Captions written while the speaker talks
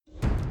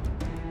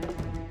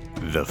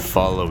The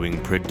following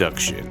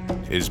production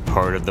is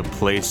part of the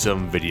Play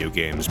Some Video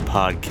Games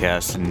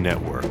podcast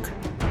network.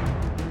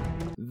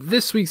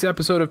 This week's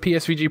episode of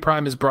PSVG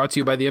Prime is brought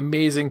to you by the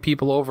amazing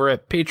people over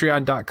at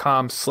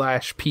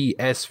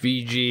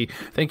patreon.com/PSVG.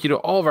 Thank you to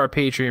all of our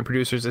Patreon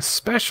producers,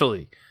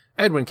 especially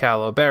Edwin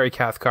Callow, Barry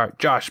Cathcart,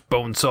 Josh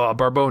Bonesaw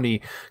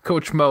Barboni,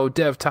 Coach Mo,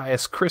 Dev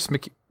Tyus, Chris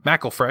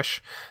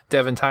McElfresh,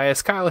 Devin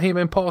Tyus, Kyle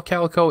Heyman, Paul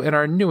Calico, and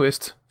our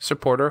newest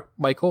supporter,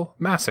 Michael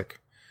Masick.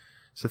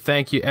 So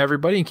thank you,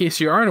 everybody. In case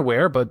you aren't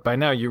aware, but by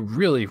now you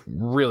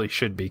really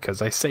should be,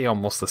 because I say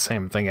almost the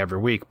same thing every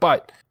week.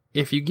 But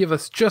if you give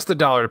us just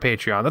 $1 to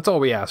Patreon, that's all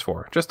we ask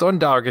for. Just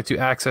 $1 gets you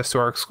access to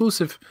our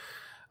exclusive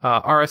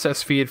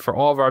RSS feed for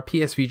all of our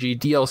PSVG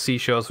DLC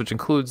shows, which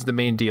includes the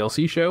main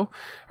DLC show,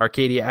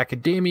 Arcadia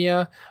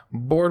Academia,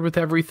 Bored with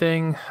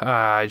Everything.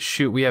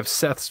 We have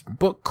Seth's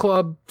book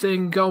club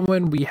thing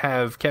going. We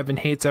have Kevin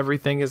Hates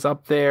Everything is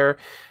up there.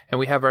 And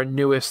we have our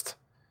newest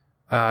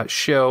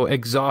show,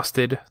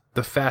 Exhausted,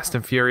 the Fast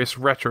and Furious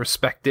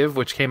retrospective,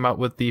 which came out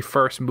with the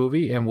first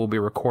movie, and we'll be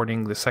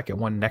recording the second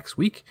one next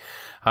week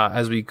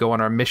as we go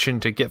on our mission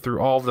to get through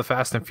all of the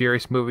Fast and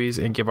Furious movies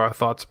and give our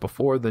thoughts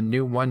before the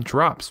new one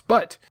drops.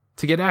 But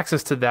to get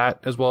access to that,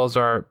 as well as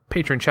our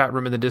patron chat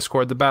room in the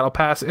Discord, the Battle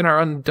Pass, and our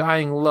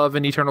undying love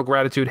and eternal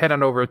gratitude, head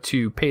on over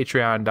to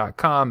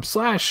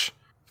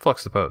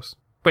patreon.com/FluxThePost.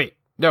 Wait,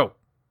 no,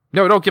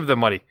 don't give them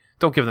money.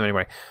 Don't give them any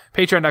money.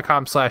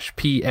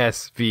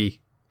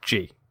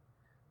 Patreon.com/PSVG.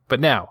 But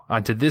now,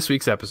 on to this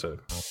week's episode.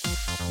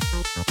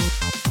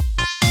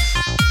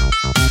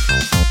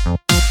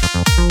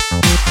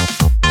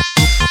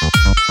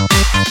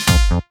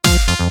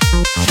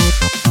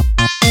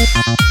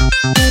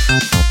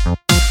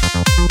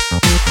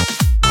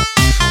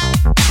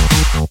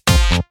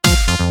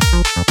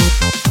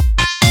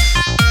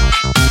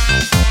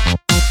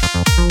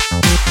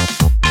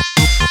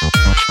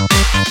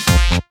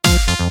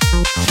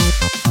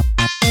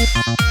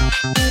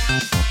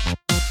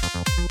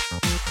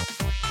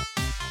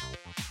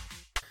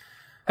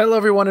 Hello,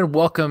 everyone, and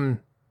welcome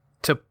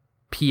to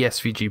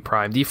PSVG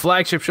Prime, the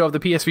flagship show of the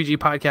PSVG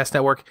Podcast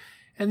Network,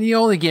 and the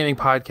only gaming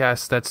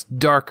podcast that's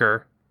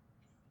darker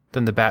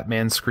than the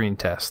Batman screen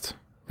test.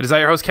 It is I,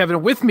 your host,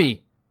 Kevin. With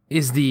me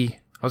is I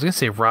was going to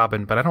say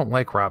Robin, but I don't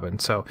like Robin,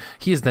 so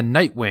he is the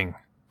Nightwing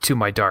to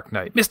my Dark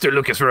Knight, Mr.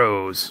 Lucas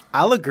Rose.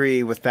 I'll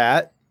agree with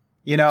that.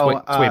 You know,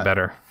 it's way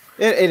better.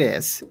 It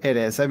is. It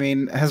is. I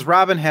mean, has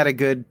Robin had a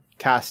good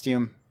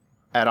costume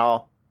at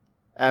all?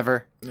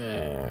 Ever?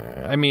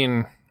 I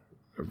mean,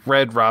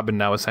 Red Robin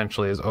now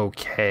essentially is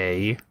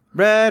okay.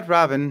 Red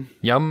Robin.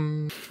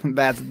 Yum.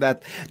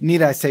 That.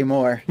 Need I say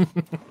more?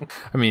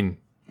 I mean,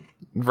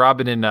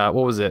 Robin in, what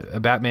was it? It's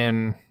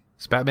Batman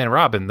and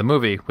Robin, the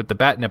movie with the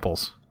bat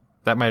nipples.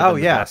 That might have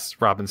been the best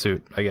Robin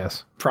suit, I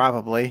guess.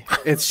 Probably.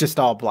 It's just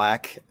all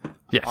black.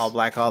 Yes. All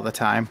black all the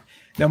time.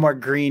 No more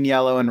green,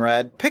 yellow, and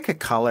red. Pick a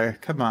color.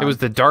 Come on. It was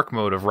the dark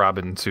mode of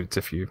Robin suits,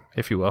 if you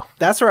will.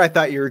 That's where I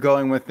thought you were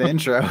going with the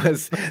intro.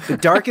 Was the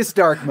darkest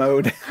dark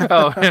mode.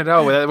 Oh,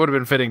 no, that would have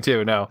been fitting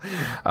too. No.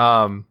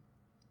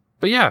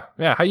 But yeah.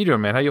 How you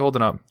doing, man? How you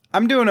holding up?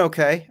 I'm doing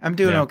okay.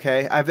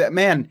 Okay.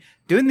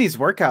 Doing these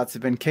workouts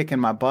have been kicking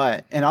my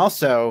butt, and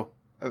also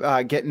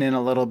getting in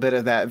a little bit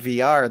of that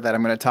VR that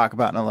I'm going to talk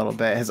about in a little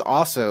bit has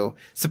also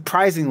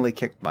surprisingly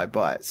kicked my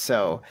butt.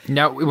 So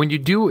now, when you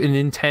do an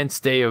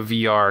intense day of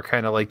VR,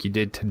 kind of like you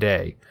did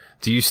today,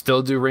 do you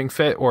still do Ring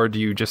Fit, or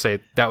do you just say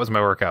that was my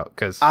workout?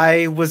 Because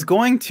I was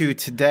going to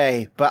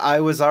today, but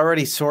I was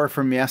already sore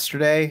from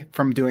yesterday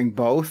from doing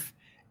both.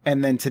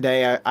 And then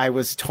today I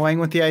was toying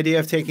with the idea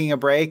of taking a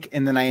break,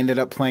 and then I ended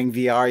up playing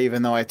VR,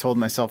 even though I told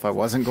myself I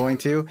wasn't going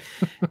to.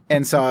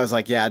 And so I was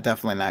like, yeah,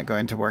 definitely not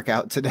going to work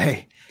out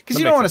today. Because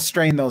you don't want to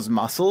strain those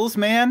muscles,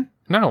 man.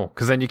 No,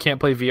 because then you can't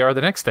play VR the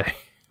next day.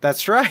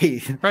 That's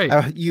right.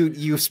 Right.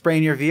 You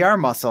sprain your VR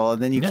muscle,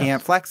 and then you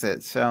can't flex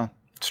it. So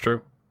it's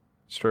true.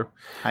 How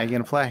are you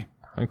going to play?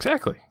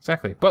 Exactly.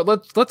 But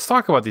let's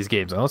talk about these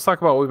games. Let's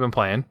talk about what we've been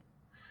playing.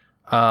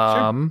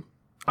 Sure.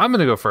 I'm going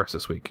to go first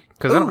this week,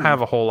 because I don't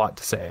have a whole lot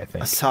to say, I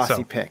think. A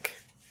saucy pick.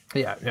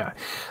 Yeah.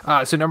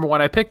 So number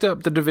one, I picked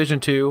up The Division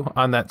 2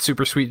 on that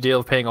super sweet deal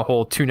of paying a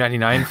whole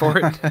 $2.99 for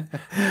it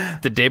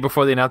the day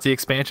before they announced the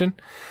expansion,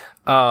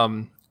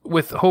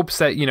 with hopes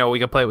that, we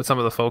could play it with some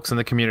of the folks in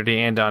the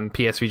community and on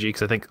PSVG,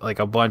 because I think like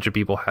a bunch of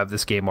people have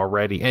this game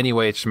already.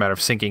 Anyway, it's just a matter of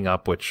syncing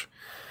up, which,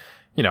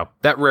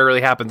 that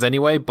rarely happens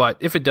anyway. But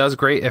if it does,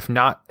 great. If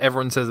not,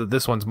 everyone says that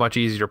this one's much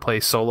easier to play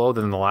solo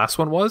than the last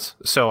one was,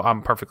 so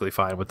I'm perfectly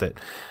fine with it.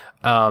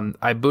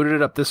 I booted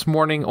it up this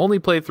morning, only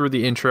played through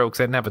the intro because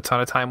I didn't have a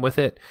ton of time with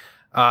it.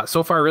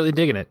 So far, really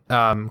digging it.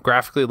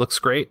 Graphically, it looks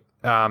great.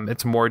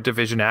 It's more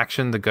Division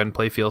action. The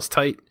gunplay feels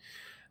tight.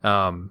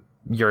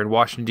 You're in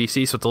Washington,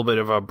 D.C., so it's a little bit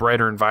of a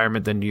brighter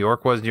environment than New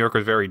York was. New York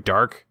was very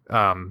dark.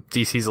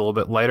 D.C.'s a little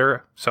bit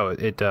lighter, so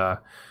it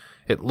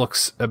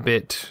looks a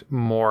bit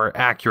more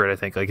accurate, I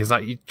think. Like, it's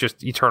not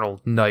just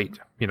eternal night,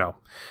 New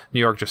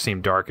York just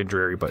seemed dark and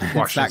dreary, but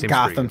Washington it's not seems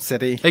Gotham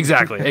City.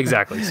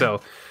 Exactly. So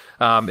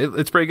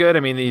it's pretty good. I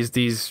mean,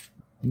 these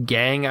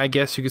gang, I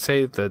guess you could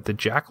say, the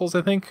Jackals,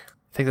 I think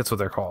that's what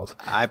they're called.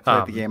 I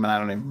played the game and I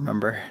don't even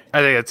remember. I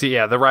think it's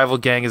the rival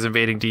gang is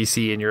invading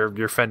DC and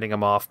you're fending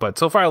them off. But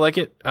so far I like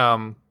it.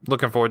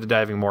 Looking forward to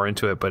diving more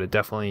into it, but it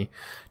definitely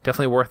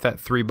worth that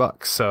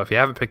 $3. So if you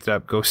haven't picked it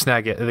up, go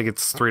snag it. I think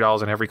it's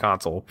 $3 on every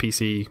console,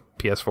 PC,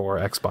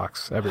 PS4,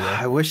 Xbox, everywhere.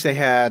 I wish they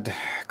had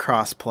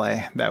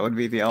crossplay. That would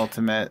be the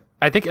ultimate.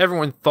 I think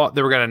everyone thought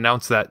they were going to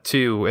announce that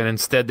too, and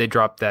instead they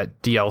dropped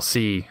that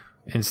DLC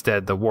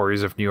instead, the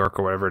Warriors of New York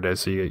or whatever it is.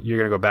 So you're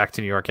going to go back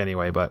to New York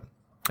anyway, but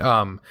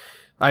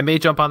I may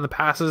jump on the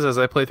passes as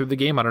I play through the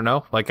game. I don't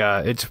know. I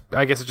guess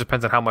it just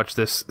depends on how much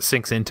this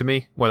sinks into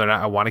me, whether or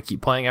not I want to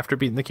keep playing after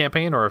beating the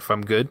campaign or if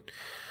I'm good.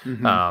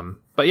 Mm-hmm.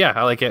 But yeah,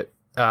 I like it.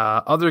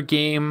 Other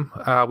game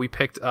we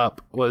picked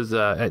up was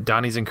at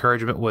Donnie's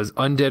encouragement was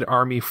Undead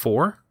Army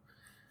 4.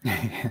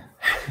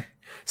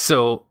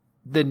 So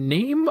the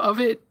name of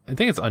it, I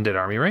think it's Undead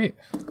Army, right?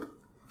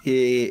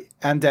 The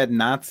Undead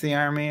Nazi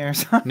Army or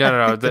something?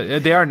 No.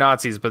 They are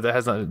Nazis, but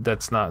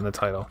that's not in the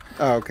title.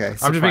 Oh, okay.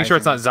 I'm just making sure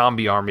it's not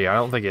Zombie Army. I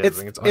don't think it is. I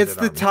think it's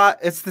Undead Army.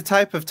 It's the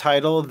type of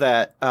title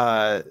that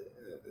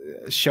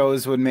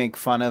shows would make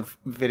fun of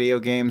video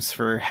games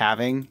for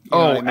having. You know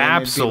what I mean?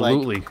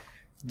 Absolutely. Like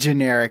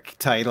generic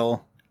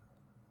title.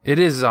 It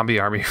is Zombie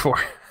Army 4.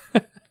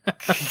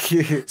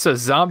 So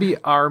Zombie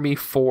Army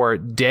 4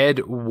 Dead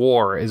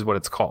War is what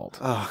it's called.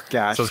 Oh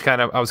gosh. So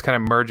I was kind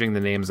of merging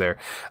the names there.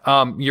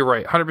 You're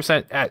right.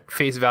 100% at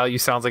face value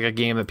sounds like a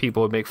game that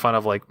people would make fun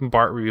of, like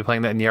Bart would be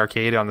playing that in the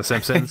arcade on The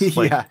Simpsons.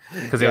 Yeah.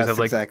 Because they always have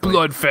like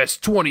Bloodfest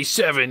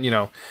 27,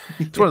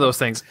 It's one of those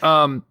things.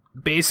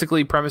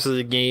 Basically premise of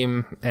the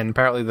game, and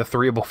apparently the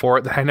 3 before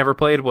it that I never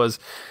played, was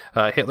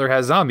Hitler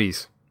has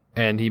zombies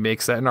and he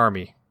makes that an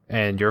army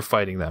and you're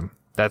fighting them.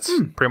 That's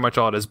pretty much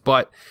all it is.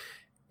 But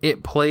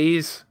it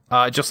plays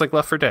just like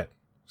Left 4 Dead.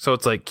 So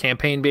it's like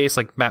campaign-based,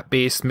 like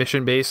map-based,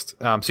 mission-based.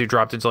 So you're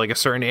dropped into like a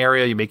certain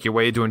area, you make your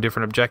way doing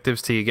different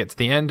objectives till you get to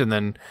the end, and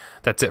then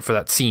that's it for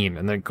that scene,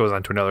 and then it goes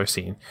on to another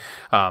scene.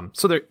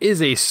 So there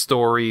is a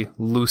story,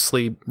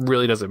 loosely,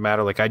 really doesn't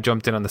matter. Like I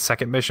jumped in on the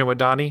second mission with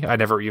Donnie. I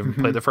never even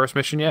played the first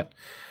mission yet.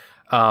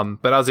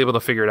 But I was able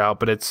to figure it out.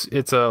 But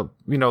it's a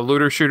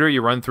looter shooter.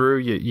 You run through,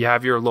 you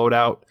have your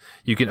loadout.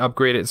 You can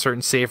upgrade it in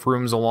certain safe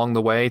rooms along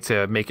the way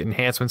to make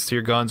enhancements to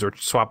your guns or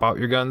swap out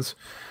your guns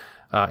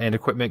and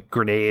equipment,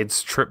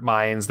 grenades, trip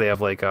mines. They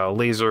have like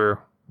laser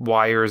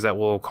wires that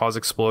will cause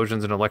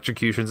explosions and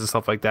electrocutions and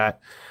stuff like that.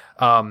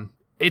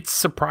 It's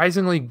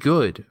surprisingly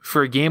good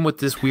for a game with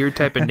this weird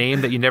type of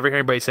name that you never hear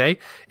anybody say.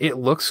 It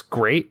looks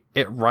great.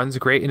 It runs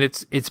great. And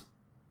it's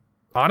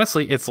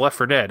honestly, it's Left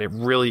 4 Dead. It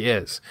really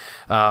is.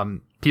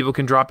 People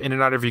can drop in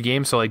and out of your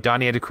game. So like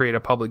Donnie had to create a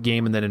public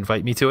game and then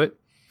invite me to it.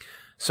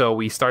 So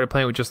we started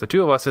playing with just the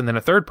two of us, and then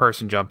a third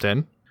person jumped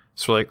in.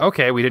 So we're like,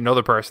 okay, we didn't know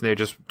the person. They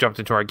just jumped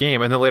into our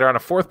game. And then later on, a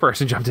fourth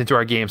person jumped into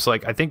our game. So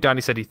like, I think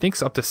Donnie said he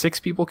thinks up to 6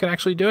 people can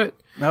actually do it.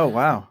 Oh,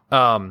 wow.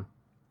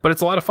 But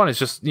it's a lot of fun. It's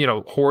just,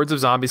 hordes of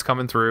zombies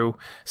coming through,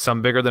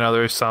 some bigger than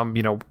others, some,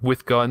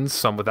 with guns,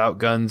 some without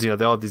guns. They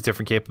all have these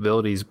different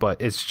capabilities, but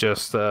it's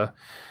just a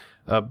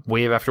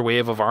wave after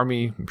wave of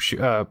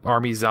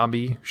army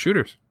zombie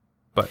shooters.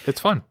 But it's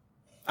fun.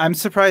 I'm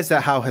surprised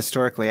at how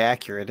historically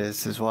accurate it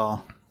is as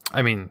well.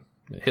 I mean,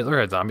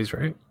 Hitler had zombies,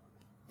 right?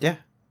 Yeah.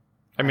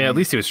 I mean, at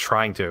least he was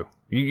trying to.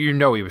 He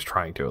was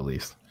trying to, at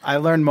least. I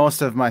learned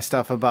most of my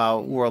stuff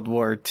about World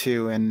War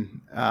II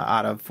and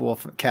out of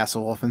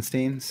Castle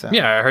Wolfenstein. So.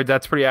 Yeah, I heard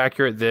that's pretty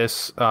accurate.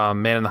 This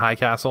Man in the High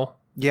Castle.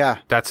 Yeah.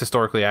 That's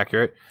historically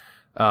accurate.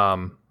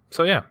 So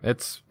yeah,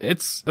 it's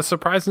a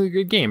surprisingly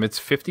good game. It's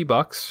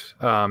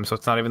 $50, so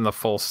it's not even the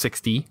full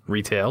 60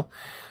 retail.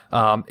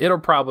 It'll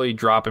probably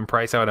drop in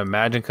price, I would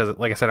imagine, because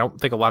like I said, I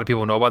don't think a lot of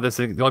people know about this.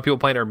 The only people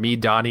playing are me,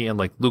 Donnie, and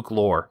like Luke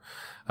Lore.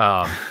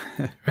 And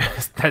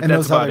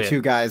those other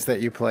two guys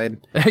that you played.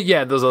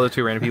 Yeah, those other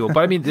two random people.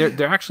 But I mean,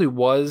 there actually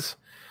was,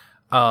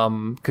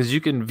 because you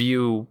can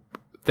view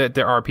that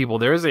there are people.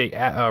 There is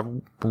a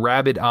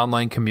rabid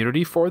online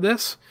community for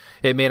this.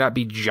 It may not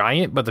be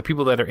giant, but the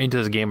people that are into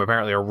this game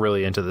apparently are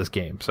really into this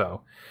game.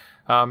 So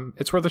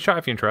it's worth a try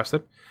if you're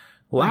interested.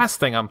 Last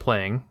thing I'm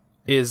playing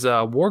is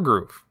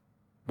Wargroove,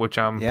 which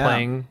I'm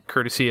playing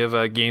courtesy of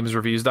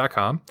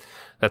GamesReviews.com.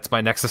 That's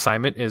my next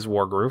assignment is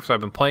Wargroove. So I've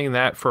been playing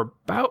that for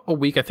about a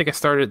week. I think I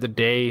started the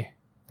day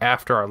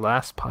after our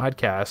last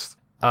podcast.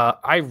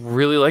 I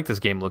really like this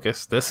game,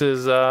 Lucas. This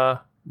is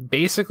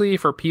basically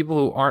for people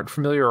who aren't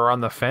familiar or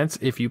on the fence.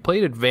 If you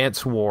played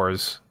Advance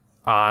Wars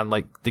on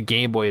like the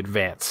Game Boy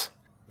Advance,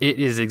 it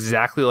is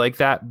exactly like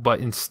that, but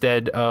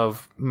instead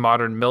of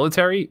modern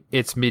military,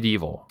 it's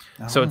medieval.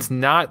 Oh. So it's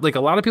not like a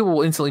lot of people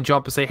will instantly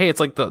jump and say, hey, it's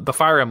like the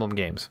Fire Emblem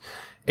games.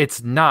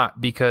 It's not,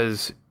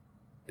 because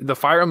the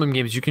Fire Emblem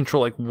games, you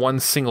control like one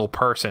single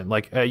person.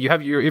 Like you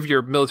have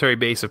your military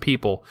base of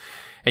people,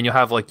 and you'll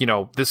have like,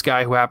 this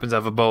guy who happens to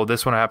have a bow,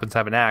 this one happens to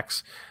have an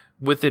axe.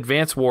 With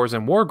Advance Wars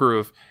and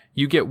Wargroove,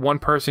 you get one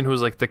person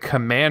who's like the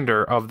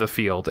commander of the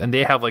field, and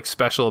they have like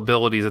special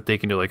abilities that they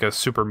can do, like a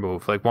super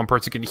move. Like one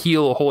person can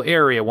heal a whole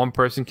area, one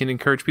person can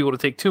encourage people to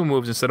take 2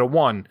 moves instead of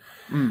 1.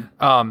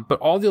 But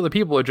all the other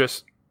people are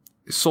just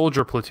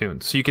soldier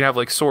platoons. So you can have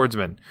like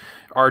swordsmen,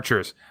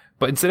 archers,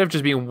 but instead of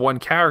just being one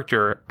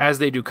character, as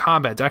they do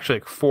combat, it's actually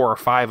like 4 or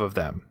 5 of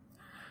them.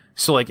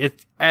 So like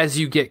as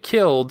you get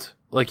killed,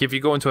 like if you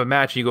go into a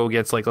match, you go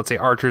against like, let's say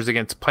archers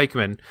against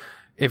pikemen.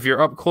 If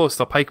you're up close,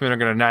 the pikemen are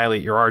going to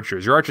annihilate your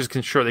archers. Your archers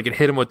they can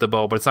hit them with the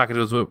bow, but it's not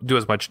going to do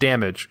as much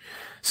damage.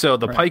 So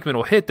the pikemen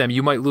will hit them.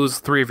 You might lose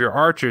 3 of your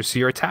archers. So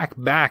your attack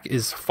back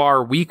is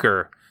far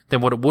weaker than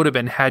what it would have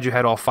been had you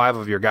had all 5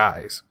 of your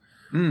guys.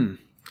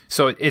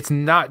 So it's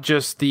not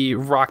just the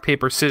rock,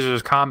 paper,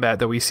 scissors combat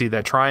that we see,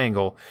 that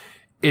triangle.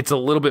 It's a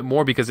little bit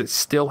more because it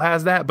still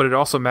has that, but it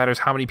also matters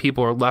how many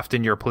people are left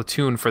in your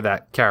platoon for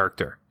that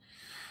character.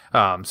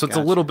 So it's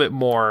a little bit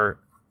more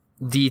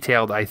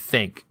detailed, I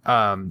think.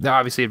 Now,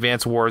 obviously,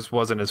 Advance Wars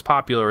wasn't as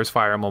popular as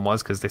Fire Emblem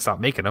was because they stopped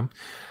making them.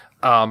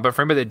 But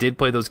for anybody that did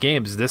play those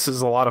games, this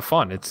is a lot of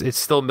fun. It's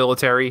still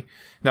military.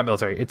 Not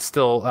military. It's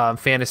still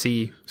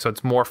fantasy, so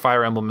it's more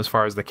Fire Emblem as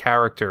far as the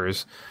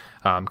characters,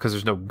 because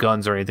there's no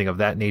guns or anything of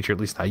that nature, at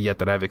least not yet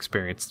that I've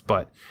experienced.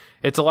 But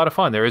it's a lot of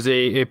fun. There is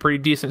a pretty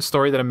decent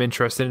story that I'm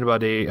interested in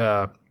about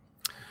a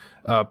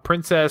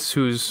princess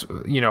whose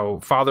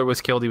father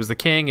was killed. He was the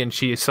king, and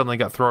she suddenly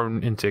got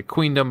thrown into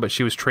queendom, but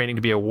she was training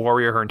to be a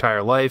warrior her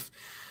entire life.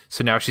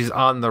 So now she's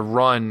on the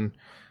run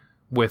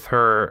with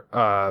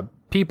her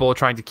people,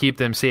 trying to keep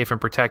them safe and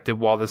protected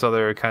while this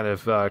other kind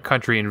of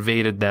country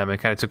invaded them and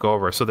kind of took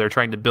over. So they're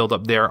trying to build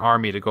up their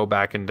army to go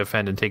back and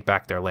defend and take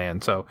back their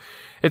land. So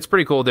it's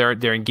pretty cool. They're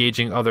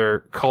engaging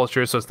other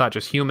cultures, so it's not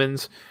just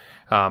humans.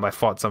 I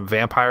fought some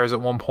vampires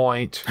at one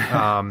point.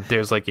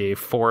 There's like a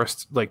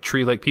forest, like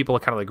tree-like people,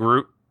 kind of like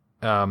Groot.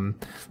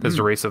 There's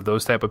a race of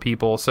those type of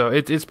people. So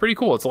it's pretty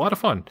cool. It's a lot of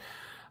fun.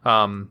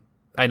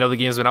 I know the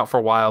game's been out for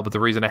a while, but the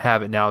reason I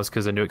have it now is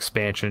because a new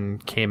expansion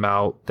came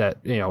out that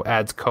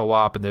adds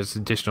co-op, and there's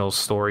additional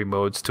story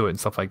modes to it and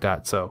stuff like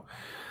that. So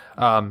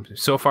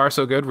so far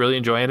so good. Really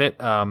enjoying it.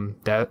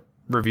 That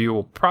review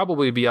will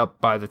probably be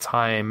up by the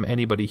time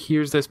anybody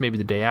hears this, maybe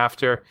the day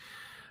after.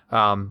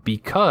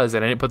 Because,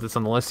 and I didn't put this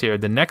on the list here,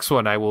 the next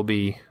one I will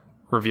be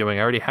reviewing,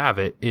 I already have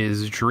it,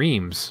 is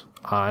Dreams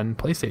on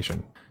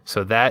PlayStation.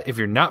 So that, if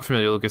you're not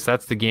familiar, Lucas,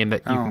 that's the game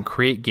that you can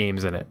create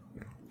games in it.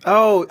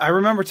 Oh, I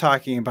remember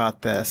talking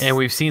about this. And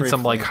we've seen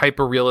some like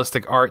hyper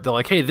realistic art. They're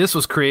like, hey, this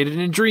was created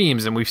in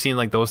Dreams. And we've seen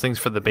like those things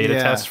for the beta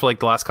test for like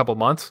the last couple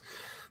months.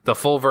 The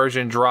full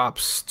version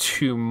drops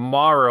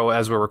tomorrow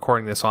as we're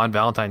recording this on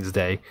Valentine's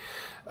Day.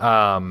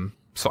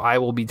 So I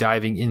will be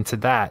diving into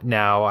that.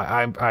 Now,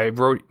 I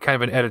wrote kind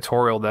of an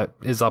editorial that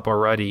is up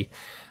already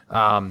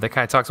that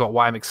kind of talks about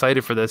why I'm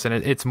excited for this. And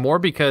it's more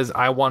because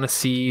I want to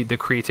see the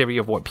creativity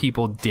of what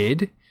people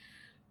did.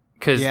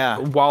 Because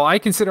while I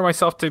consider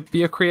myself to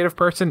be a creative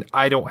person,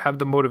 I don't have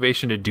the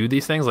motivation to do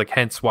these things. Like,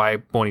 hence why I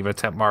won't even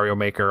attempt Mario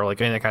Maker or like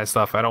any of that kind of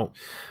stuff. I don't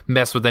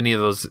mess with any of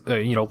those,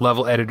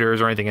 level editors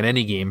or anything in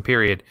any game,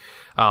 period.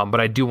 But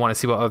I do want to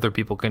see what other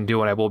people can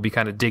do. And I will be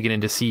kind of digging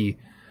in to see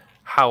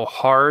how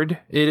hard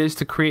it is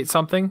to create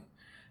something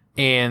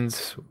and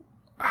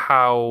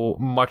how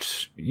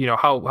much,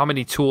 how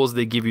many tools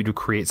they give you to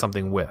create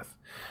something with.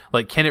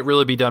 Like, can it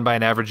really be done by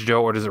an average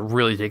Joe, or does it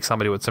really take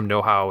somebody with some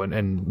know-how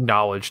and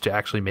knowledge to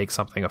actually make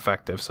something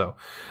effective? So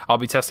I'll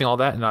be testing all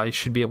that, and I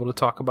should be able to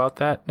talk about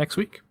that next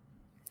week.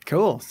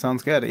 Cool.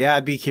 Sounds good. Yeah,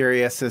 I'd be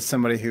curious as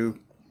somebody who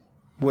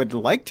would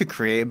like to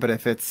create, but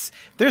if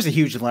there's a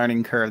huge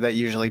learning curve that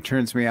usually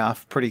turns me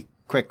off pretty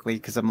quickly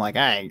because I'm like,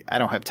 I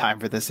don't have time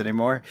for this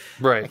anymore.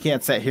 Right. I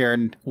can't sit here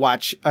and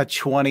watch a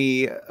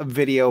 20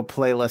 video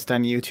playlist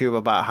on YouTube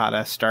about how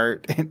to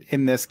start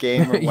in this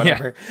game or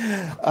whatever.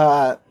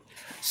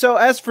 So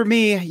as for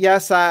me,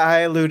 yes,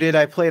 I alluded,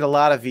 I played a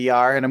lot of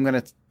VR, and I'm going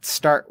to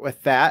start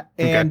with that.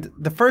 And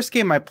the first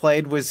game I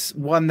played was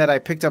one that I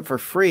picked up for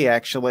free,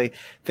 actually,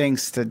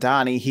 thanks to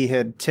Donnie. He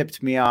had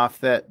tipped me off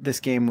that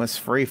this game was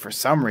free for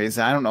some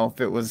reason. I don't know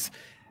if it was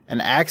an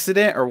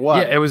accident or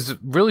what. Yeah, it was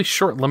really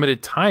short,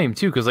 limited time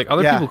too, because like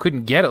other people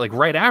couldn't get it. Like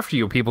right after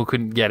you, people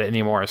couldn't get it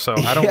anymore. So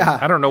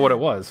I don't know what it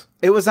was.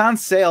 It was on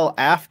sale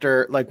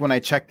after, like when I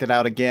checked it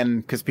out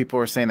again, because people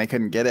were saying they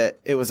couldn't get it.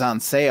 It was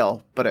on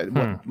sale, but it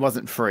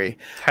wasn't free.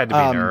 Had to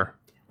be an error.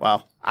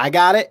 Well, I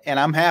got it, and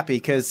I'm happy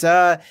because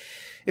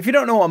if you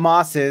don't know what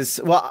Moss is,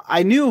 well,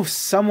 I knew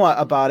somewhat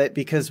about it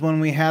because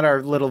when we had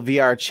our little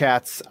VR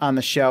chats on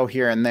the show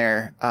here and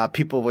there,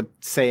 people would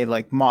say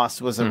like Moss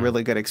was a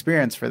really good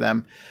experience for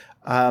them.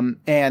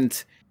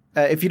 And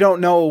if you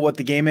don't know what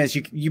the game is,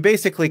 you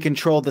basically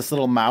control this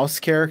little mouse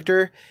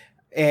character,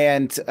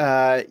 and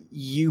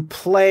you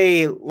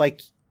play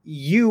like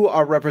you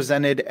are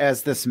represented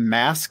as this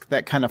mask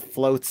that kind of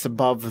floats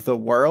above the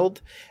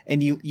world,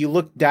 and you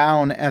look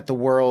down at the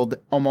world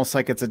almost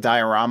like it's a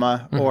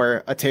diorama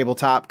or a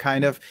tabletop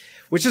kind of,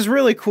 which is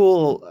really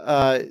cool,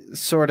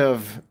 sort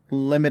of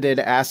limited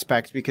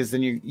aspect, because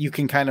then you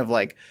can kind of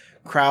like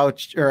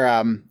crouch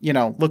or,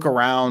 look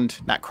around,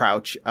 not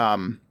crouch,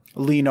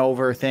 lean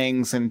over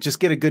things and just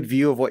get a good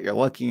view of what you're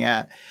looking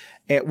at,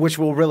 which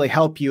will really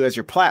help you as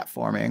you're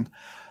platforming.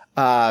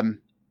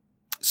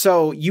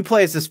 So you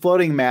play as this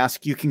floating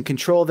mask. You can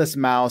control this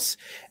mouse,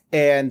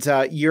 And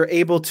you're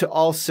able to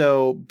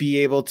also be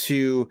able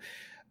to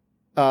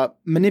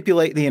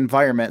manipulate the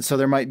environment. So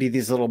there might be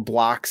these little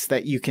blocks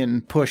that you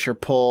can push or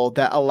pull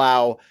that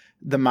allow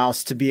the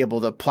mouse to be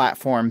able to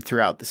platform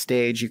throughout the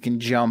stage. You can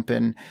jump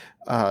and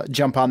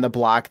jump on the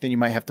block, then you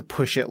might have to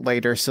push it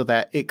later so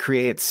that it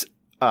creates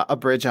a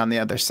bridge on the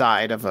other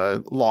side of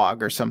a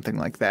log or something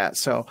like that.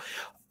 So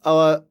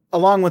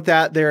along with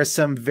that, there is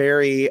some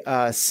very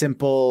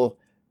simple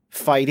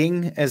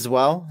fighting as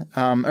well,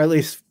 or at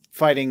least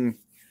fighting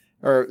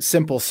or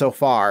simple so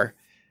far.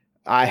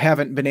 I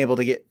haven't been able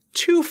to get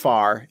too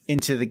far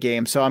into the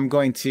game, so I'm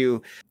going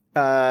to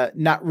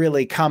not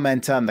really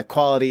comment on the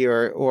quality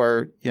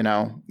or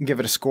give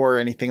it a score or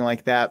anything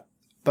like that.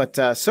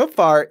 But so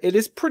far, it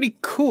is pretty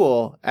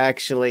cool,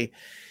 actually.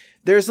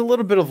 There's a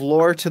little bit of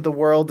lore to the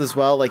world as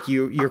well. Like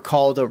you're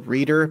called a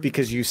reader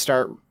because you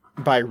start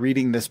by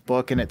reading this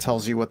book and it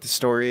tells you what the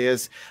story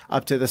is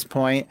up to this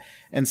point.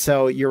 And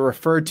so you're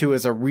referred to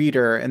as a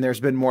reader, and there's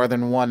been more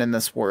than one in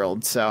this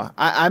world. So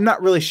I'm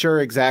not really sure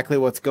exactly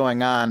what's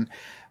going on.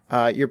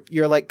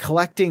 You're like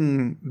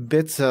collecting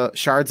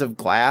shards of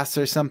glass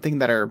or something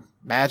that are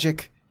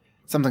magic,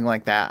 something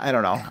like that. I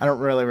don't know. I don't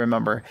really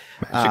remember.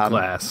 Magic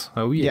glass.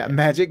 Oh yeah. Yeah,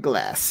 magic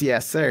glass.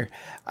 Yes, sir.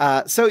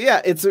 So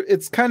yeah,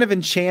 it's kind of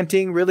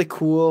enchanting, really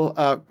cool.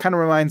 Kind of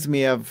reminds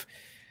me of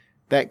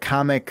that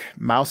comic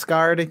Mouse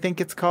Guard, I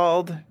think it's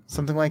called,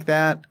 something like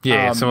that.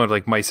 Yeah, somewhat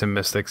like Mice and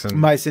Mystics.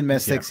 Mice and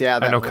Mystics. Yeah,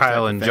 I know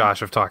Kyle and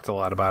Josh have talked a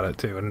lot about it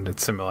too, and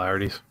its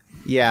similarities.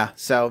 Yeah,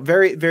 so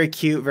very, very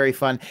cute, very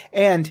fun.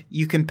 And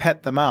you can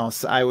pet the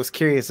mouse. I was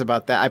curious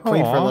about that. I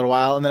played for a little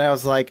while, and then I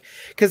was like,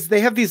 because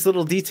they have these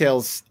little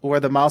details where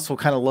the mouse will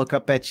kind of look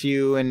up at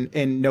you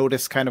and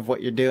notice kind of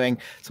what you're doing.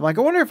 So I'm like,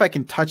 I wonder if I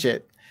can touch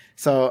it.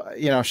 So,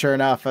 sure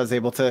enough, I was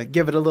able to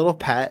give it a little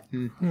pet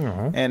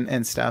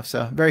and stuff.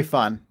 So very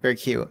fun, very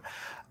cute.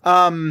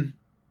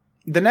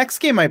 The next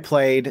game I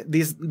played,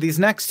 these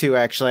next two,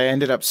 actually, I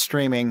ended up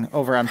streaming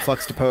over on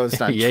Fluxtaposed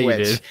on Yeah,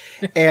 Twitch.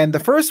 you did. And the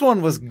first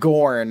one was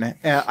Gorn.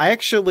 I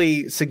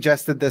actually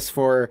suggested this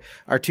for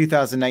our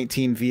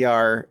 2019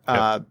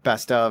 VR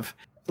best of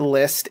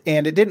list,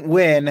 and it didn't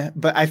win,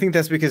 but I think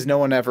that's because no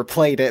one ever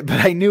played it.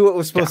 But I knew it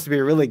was supposed to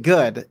be really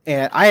good,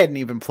 and I hadn't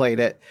even played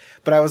it,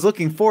 but I was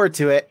looking forward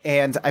to it,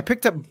 and I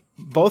picked up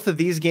both of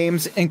these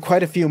games and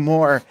quite a few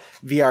more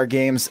VR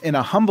games in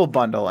a Humble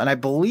Bundle, and I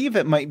believe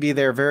it might be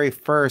their very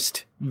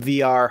first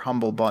VR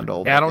Humble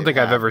Bundle. Yeah, I don't think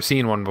I've ever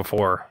seen one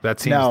before. That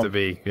seems to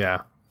be,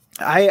 yeah.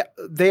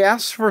 They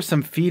asked for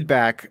some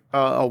feedback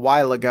a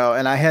while ago,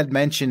 and I had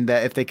mentioned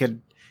that if they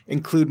could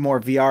include more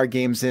VR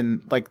games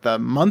in like the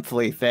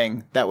monthly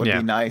thing, that would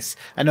be nice.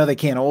 I know they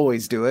can't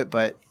always do it,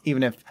 but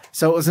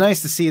so it was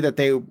nice to see that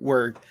they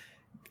were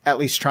at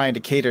least trying to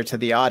cater to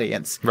the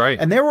audience. Right.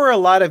 And there were a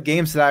lot of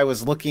games that I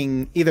was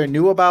either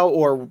knew about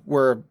or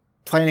were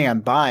planning on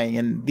buying,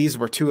 and these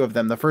were two of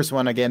them. The first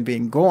one, again,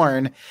 being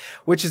Gorn,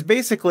 which is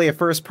basically a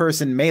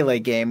first-person melee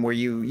game where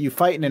you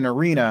fight in an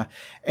arena,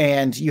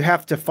 and you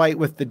have to fight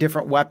with the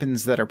different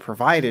weapons that are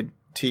provided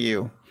to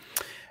you.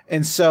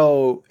 And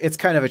so it's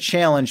kind of a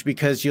challenge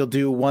because you'll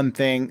do one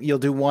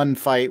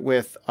fight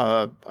with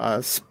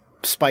a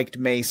spiked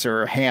mace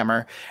or a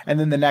hammer, and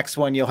then the next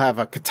one you'll have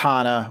a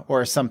katana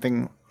or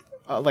something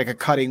like a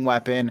cutting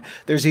weapon.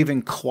 There's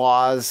even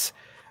claws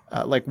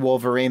like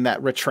Wolverine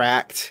that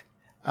retract.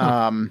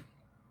 A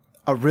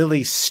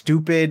really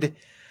stupid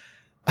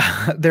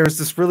there's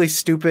this really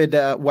stupid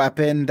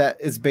weapon that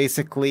is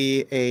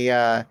basically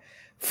a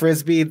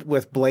frisbee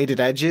with bladed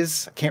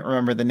edges. I can't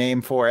remember the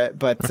name for it,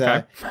 but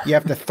you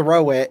have to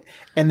throw it,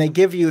 and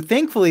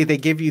thankfully they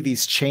give you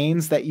these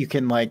chains that you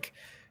can like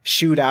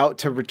shoot out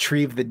to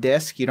retrieve the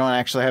disc. You don't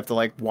actually have to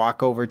like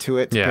walk over to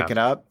it to pick it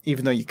up,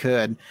 even though you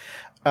could.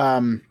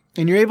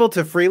 And you're able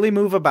to freely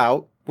move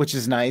about, which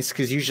is nice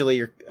because usually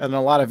in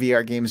a lot of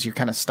VR games you're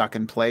kind of stuck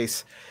in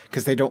place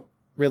because they don't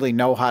really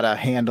know how to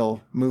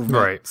handle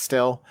movement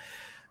still.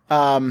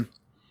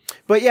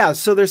 But yeah,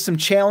 so there's some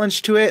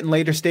challenge to it. In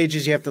later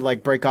stages, you have to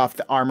like break off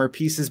the armor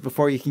pieces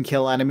before you can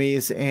kill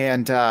enemies.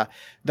 And the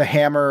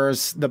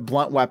hammers, the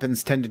blunt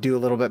weapons tend to do a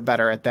little bit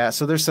better at that.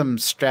 So there's some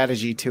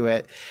strategy to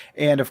it.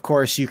 And of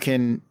course, you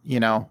can,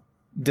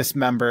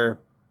 dismember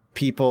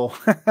people.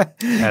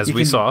 As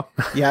we saw.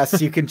 Yes,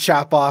 you can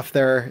chop off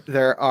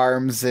their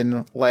arms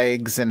and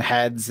legs and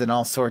heads and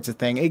all sorts of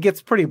things. It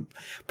gets pretty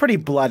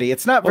bloody.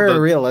 It's not very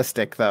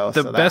realistic, though.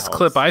 The best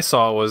clip I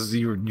saw was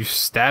you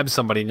stab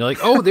somebody and you're like,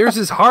 oh, there's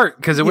his heart,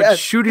 because it went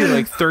shooting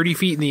like 30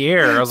 feet in the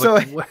air. I was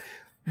like, what?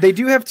 They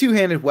do have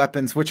two-handed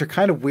weapons, which are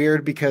kind of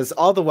weird because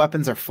all the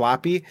weapons are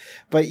floppy,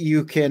 but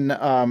you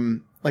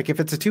can, like if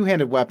it's a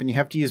two-handed weapon, you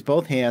have to use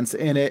both hands,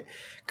 and it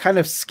kind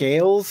of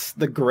scales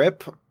the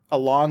grip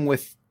along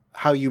with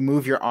how you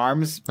move your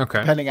arms,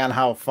 depending on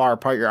how far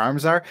apart your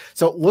arms are.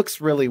 So it looks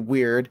really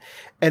weird.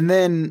 And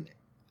then,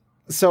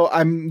 so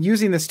I'm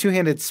using this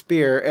two-handed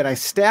spear and I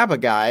stab a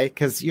guy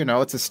because,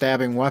 it's a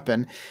stabbing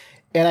weapon.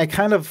 And I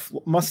kind of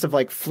must have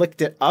like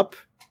flicked it up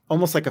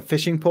almost like a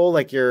fishing pole,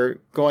 like you're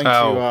going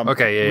to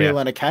reel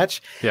in a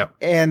catch. Yeah.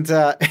 And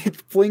it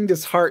flinged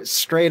his heart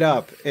straight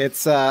up.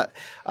 It's a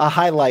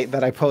highlight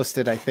that I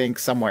posted, I think,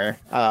 somewhere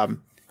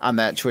on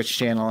that Twitch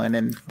channel and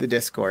in the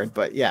Discord.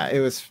 But yeah, it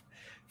was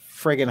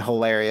friggin'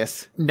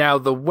 hilarious. Now,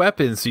 the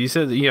weapons, so you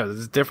said,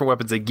 there's different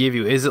weapons they give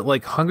you. Is it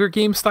like Hunger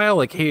Games style?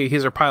 Like, hey,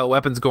 here's our pile of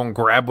weapons, go and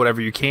grab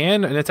whatever you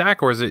can and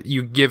attack? Or is it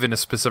you given a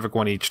specific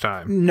one each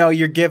time? No,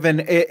 you're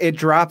given, it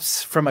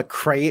drops from a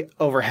crate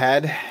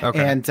overhead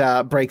and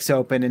breaks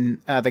open,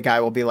 and the guy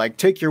will be like,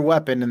 take your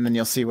weapon, and then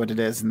you'll see what it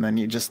is, and then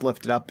you just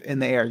lift it up in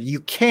the air. You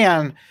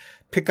can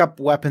pick up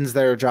weapons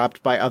that are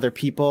dropped by other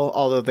people,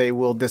 although they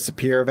will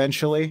disappear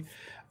eventually.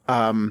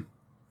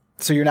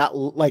 So you're not,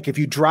 like, if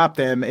you drop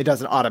them, it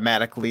doesn't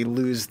automatically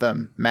lose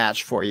the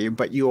match for you,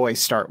 but you always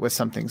start with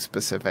something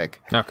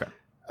specific. Okay.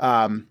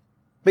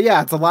 But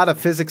yeah, it's a lot of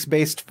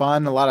physics-based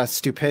fun, a lot of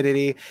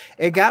stupidity.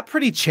 It got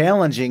pretty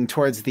challenging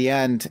towards the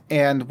end,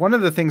 and one of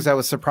the things I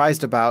was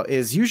surprised about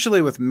is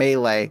usually with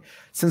Melee,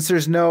 since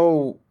there's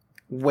no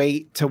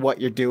weight to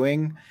what you're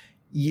doing,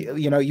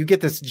 you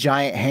get this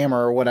giant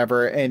hammer or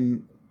whatever,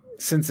 and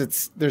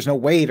since there's no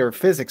weight or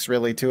physics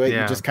really to it,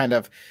 you just kind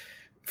of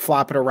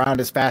flop it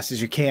around as fast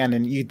as you can,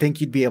 and you'd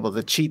think you'd be able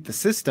to cheat the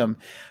system.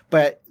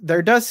 But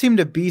there does seem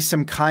to be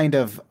some kind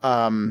of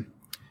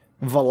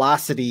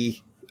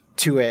velocity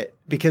to it,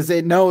 because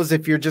it knows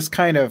if you're just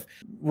kind of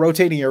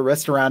rotating your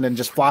wrist around and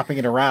just flopping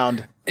it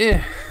around,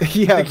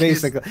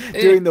 basically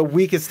doing the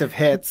weakest of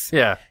hits,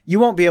 you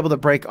won't be able to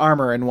break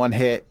armor in one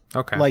hit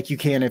like you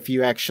can if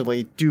you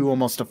actually do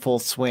almost a full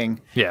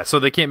swing. Yeah, so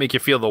they can't make you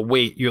feel the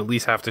weight. You at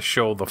least have to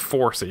show the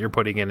force that you're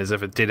putting in as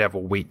if it did have a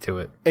weight to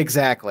it.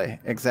 Exactly.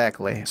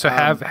 So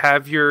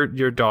have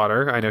your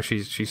daughter, I know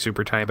she's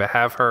super tiny, but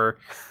have her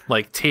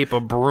like tape a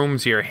broom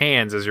to your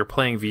hands as you're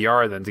playing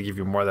VR then to give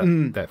you more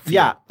of that feel.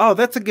 Yeah. Oh,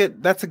 that's a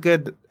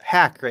good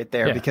hack right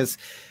there, because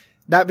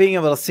not being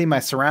able to see my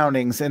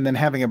surroundings and then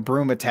having a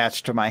broom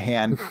attached to my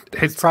hand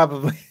is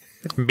probably...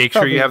 Make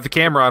sure you have the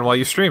camera on while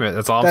you stream it.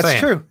 That's all I'm saying.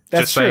 True.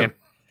 That's Just true.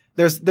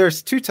 saying.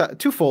 There's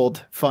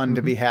twofold fun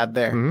to be had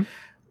there.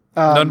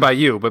 None by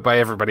you, but by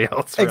everybody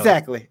else.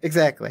 Really.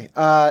 Exactly.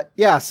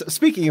 So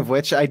speaking of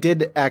which, I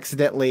did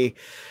accidentally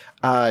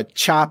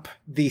chop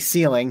the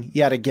ceiling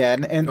yet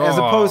again, and as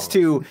opposed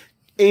to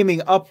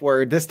aiming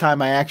upward, this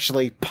time I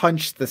actually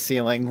punched the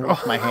ceiling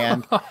with my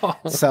hand.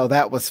 So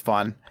that was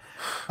fun.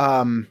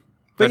 But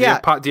do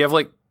you have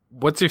like,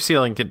 what's your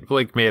ceiling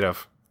like made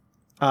of?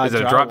 Is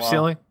it a drop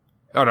ceiling?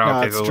 Oh no,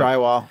 okay, it's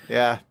drywall.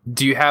 Yeah.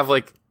 Do you have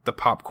like the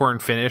popcorn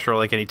finish or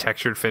like any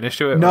textured finish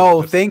to it?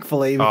 No,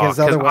 thankfully, because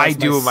otherwise I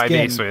do in my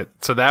basement.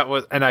 So that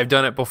was, and I've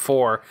done it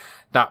before.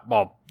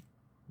 Not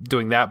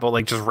doing that, but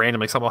like just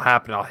randomly something will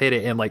happen. I'll hit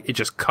it and like it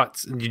just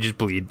cuts and you just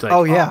bleed. Like,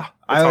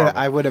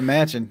 I would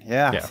imagine.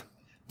 Yeah.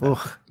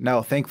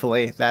 No,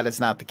 thankfully that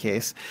is not the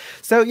case.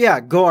 So yeah,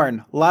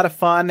 Gorn, a lot of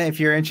fun. If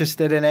you're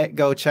interested in it,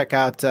 go check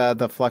out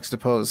the Flux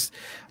Depose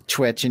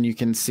Twitch and you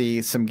can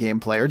see some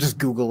gameplay, or just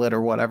Google it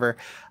or whatever.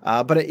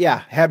 But it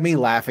had me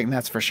laughing,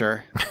 that's for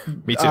sure.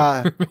 Me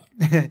too.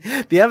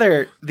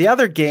 The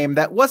other game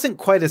that wasn't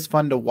quite as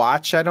fun to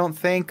watch, I don't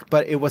think,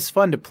 but it was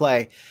fun to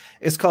play,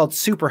 is called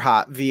Super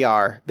Hot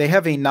VR. They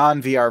have a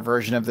non-VR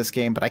version of this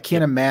game, but I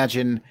can't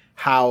imagine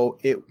how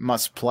it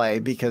must play,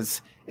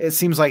 because it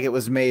seems like it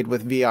was made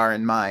with VR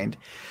in mind.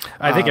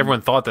 I think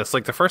everyone thought this.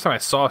 Like the first time I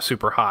saw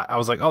Super Hot, I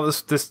was like, "Oh,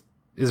 this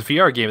is a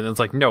VR game," and then it's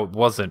like, "No, it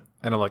wasn't."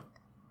 And I'm like,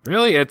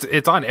 "Really?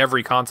 It's on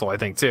every console, I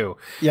think, too."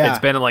 Yeah, it's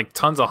been in like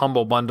tons of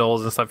Humble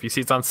bundles and stuff. You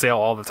see, it's on sale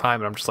all the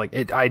time, and I'm just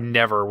like, I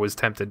never was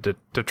tempted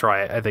to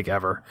try it. I think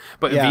ever,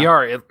 but in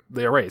VR,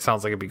 they're right. It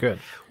sounds like it'd be good.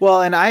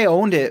 Well, and I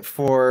owned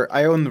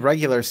the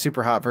regular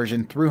Super Hot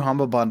version through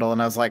Humble Bundle,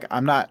 and I was like,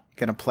 I'm not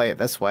gonna play it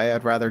this way.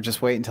 I'd rather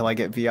just wait until I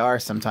get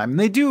VR sometime.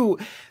 And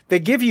they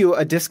give you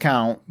a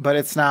discount, but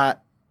it's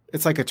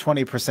like a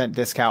 20%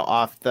 discount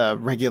off the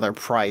regular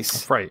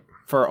price, right,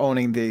 for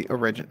owning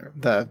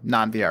the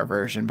non-VR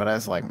version. But I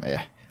was like,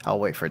 I'll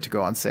wait for it to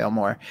go on sale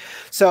more.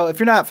 So if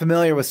you're not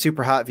familiar with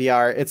Super Hot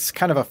VR, it's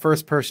kind of a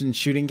first-person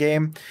shooting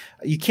game.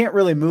 You can't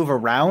really move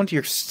around.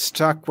 You're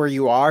stuck where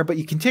you are, but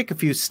you can take a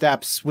few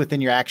steps within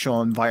your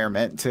actual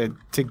environment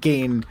to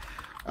gain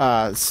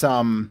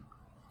some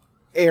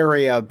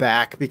area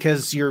back,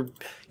 because you're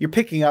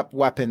picking up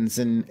weapons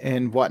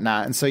and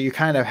whatnot, and so you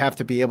kind of have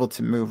to be able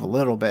to move a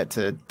little bit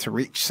to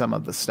reach some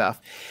of the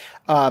stuff.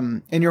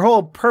 And your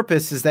whole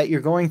purpose is that you're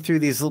going through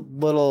these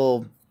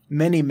little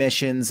mini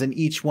missions, and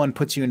each one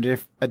puts you in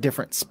a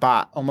different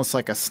spot, almost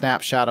like a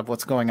snapshot of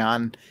what's going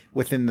on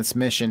within this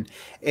mission.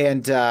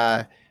 And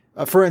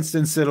for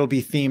instance, it'll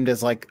be themed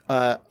as like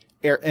an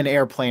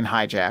airplane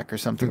hijack or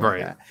something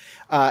like that.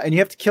 And you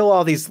have to kill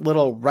all these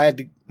little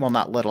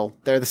not little,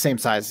 they're the same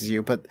size as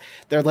you, but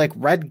they're like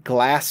red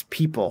glass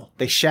people.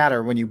 They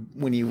shatter when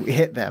you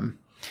hit them,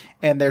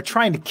 and they're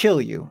trying to kill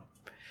you.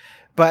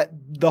 But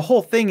the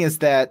whole thing is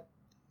that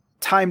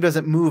time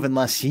doesn't move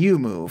unless you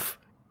move.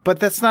 But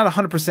that's not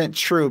 100%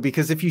 true,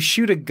 because if you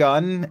shoot a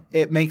gun,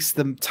 it makes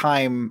the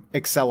time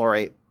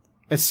accelerate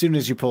as soon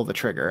as you pull the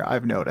trigger,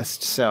 I've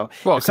noticed. So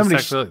well,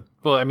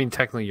 Well, I mean,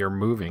 technically you're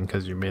moving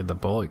because you made the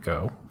bullet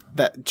go.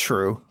 That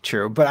true.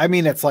 But I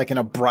mean, it's like an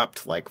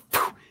abrupt, like,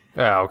 phew.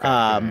 Oh, okay.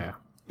 Yeah.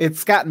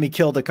 It's gotten me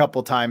killed a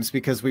couple times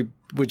because we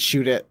would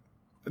shoot it.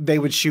 They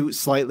would shoot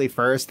slightly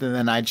first, and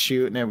then I'd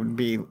shoot, and it would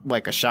be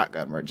like a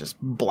shotgun where it just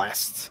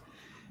blasts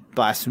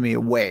me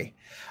away.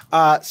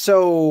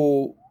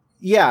 So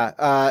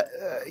yeah,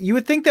 you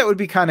would think that would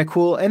be kind of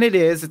cool, and it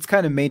is. It's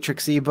kind of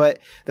Matrixy, but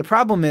the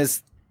problem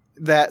is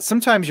that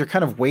sometimes you're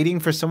kind of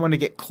waiting for someone to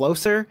get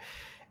closer.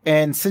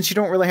 And since you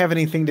don't really have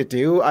anything to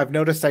do, I've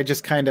noticed I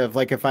just kind of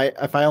like if I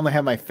only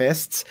have my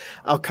fists,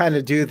 I'll kind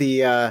of do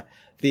the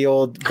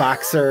old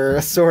boxer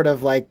sort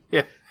of like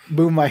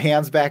move my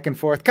hands back and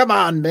forth. Come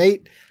on,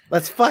 mate,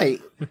 let's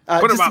fight.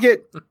 Put just them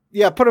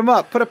to up. put them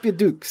up. Put up your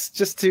dukes,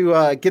 just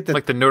to get the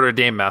like the Notre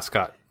Dame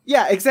mascot.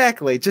 Yeah,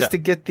 exactly. Just to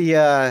get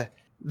the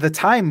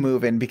time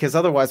moving, because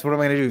otherwise, what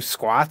am I going to do?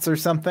 Squats or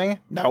something?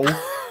 No.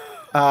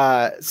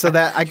 So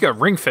that I You got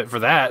Ring Fit for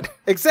that.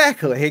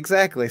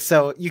 Exactly.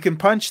 So you can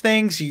punch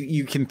things,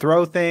 you can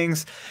throw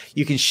things,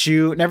 you can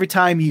shoot, and every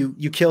time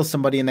you kill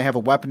somebody and they have a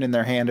weapon in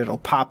their hand, it'll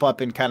pop up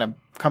and kind of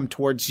come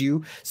towards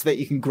you so that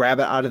you can grab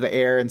it out of the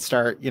air and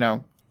start,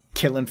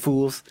 killing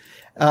fools.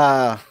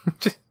 But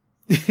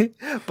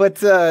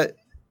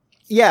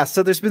yeah,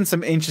 so there's been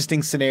some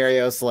interesting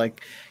scenarios,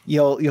 like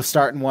you'll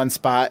start in one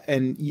spot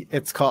and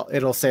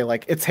it'll say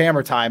like it's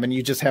hammer time, and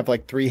you just have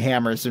like 3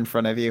 hammers in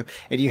front of you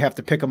and you have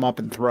to pick them up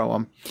and throw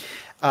them.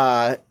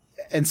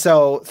 And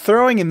so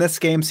throwing in this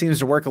game seems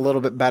to work a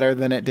little bit better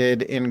than it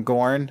did in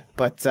Gorn,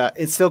 but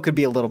it still could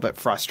be a little bit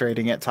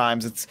frustrating at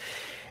times.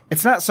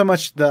 It's not so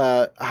much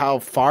how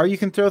far you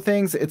can throw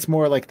things, it's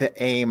more like the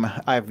aim,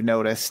 I've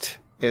noticed,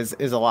 is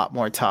a lot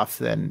more tough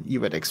than you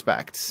would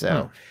expect.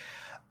 So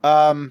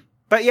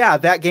but yeah,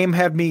 that game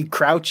had me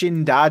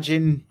crouching,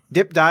 dodging,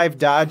 dip, dive,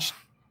 dodge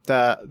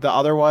the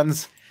other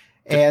ones.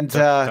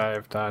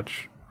 Dive,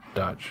 dodge.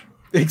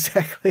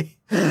 Exactly.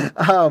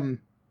 And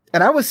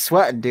I was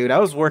sweating, dude. I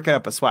was working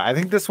up a sweat. I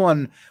think this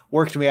one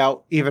worked me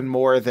out even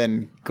more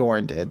than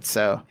Gorn did.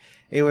 So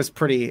it was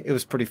pretty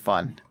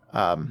fun.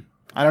 I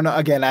don't know.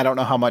 Again, I don't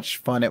know how much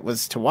fun it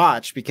was to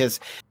watch, because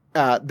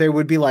there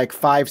would be like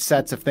 5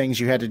 sets of things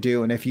you had to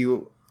do. And if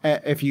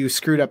you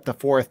screwed up the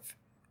 4th,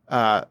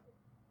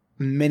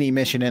 mini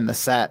mission in the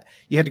set,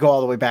 you had to go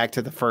all the way back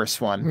to the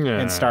first one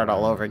and start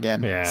all over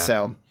again. Yeah.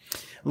 So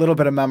a little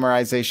bit of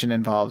memorization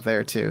involved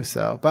there too.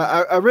 So,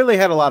 but I really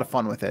had a lot of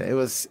fun with it. It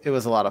was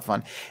a lot of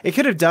fun. It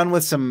could have done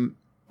with some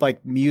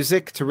like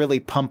music to really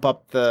pump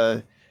up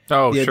the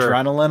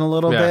adrenaline a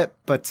little bit.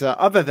 But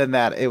other than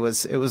that, it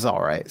was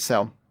all right.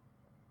 So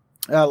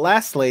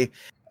lastly,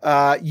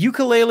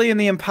 Yooka-Laylee and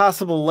the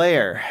Impossible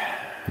Lair.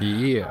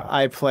 Yeah.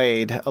 I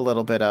played a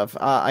little bit of.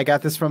 I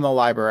got this from the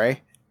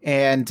library.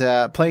 And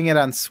playing it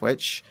on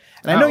Switch.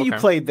 And I know you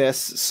played this,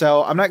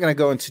 so I'm not going to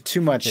go into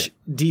too much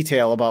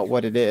detail about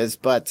what it is,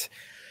 but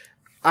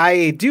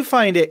I do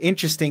find it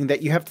interesting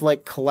that you have to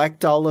like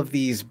collect all of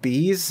these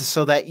bees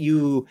so that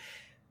you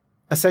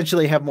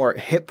essentially have more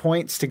hit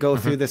points to go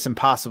through this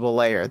impossible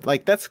layer.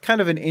 Like that's kind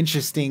of an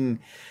interesting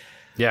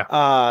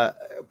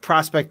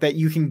prospect that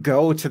you can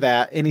go to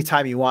that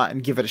anytime you want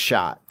and give it a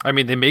shot. I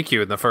mean, they make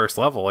you in the first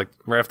level, like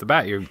right off the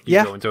bat, you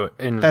go into it.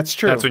 And that's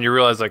true. That's when you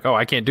realize like, oh,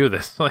 I can't do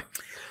this. Like,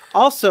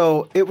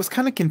 also, it was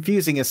kind of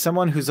confusing as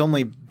someone who's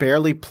only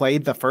barely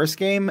played the first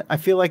game. I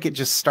feel like it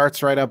just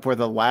starts right up where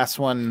the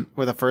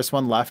first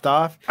one left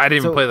off. I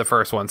didn't even play the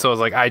first one, so I was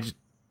like,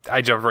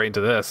 I jumped right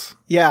into this.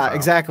 Yeah, so.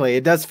 Exactly.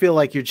 It does feel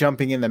like you're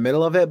jumping in the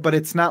middle of it, but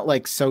it's not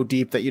like so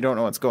deep that you don't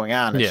know what's going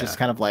on. It's just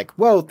kind of like,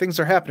 whoa, things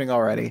are happening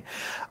already.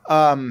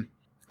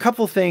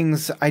 Couple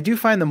things. I do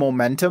find the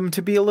momentum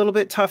to be a little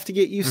bit tough to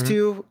get used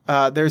to.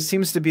 There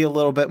seems to be a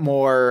little bit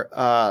more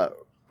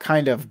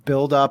kind of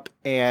build up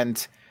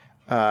and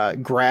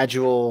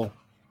gradual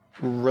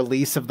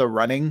release of the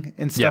running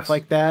and stuff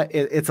like that.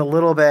 It's a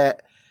little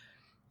bit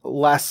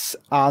less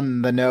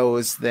on the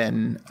nose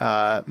than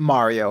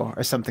Mario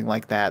or something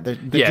like that. There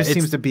just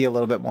seems to be a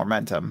little bit more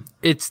momentum.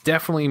 It's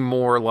definitely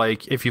more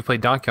like if you played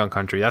Donkey Kong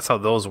Country, that's how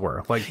those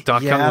were. Like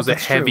Donkey Kong was a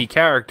heavy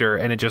character,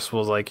 and it just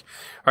was like,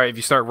 all right, if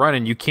you start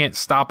running, you can't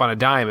stop on a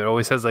dime. It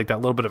always has like that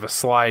little bit of a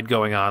slide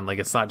going on. Like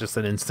it's not just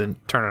an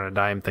instant turn on a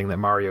dime thing that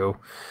Mario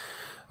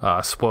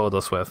spoiled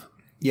us with.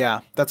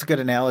 Yeah, that's a good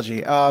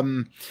analogy.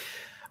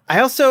 I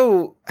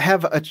also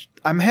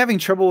I'm having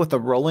trouble with the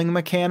rolling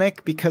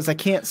mechanic because I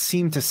can't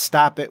seem to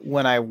stop it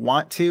when I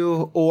want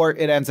to, or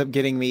it ends up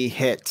getting me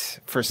hit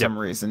for some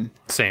reason.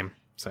 Same.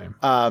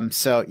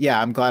 So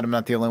yeah, I'm glad I'm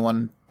not the only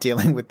one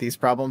dealing with these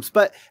problems,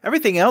 but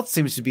everything else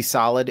seems to be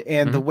solid.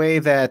 And the way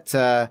that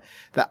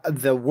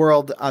the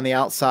world on the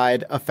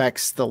outside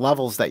affects the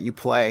levels that you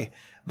play,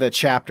 the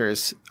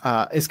chapters,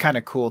 is kind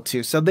of cool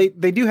too. So they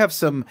do have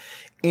some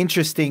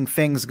interesting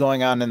things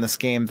going on in this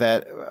game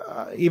that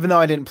even though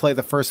I didn't play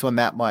the first one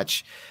that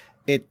much,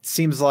 it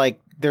seems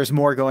like there's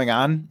more going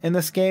on in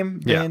this game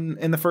Yeah. than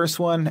in the first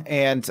one,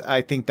 and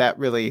I think that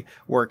really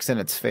works in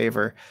its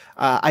favor.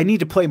 I need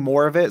to play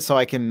more of it so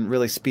I can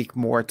really speak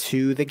more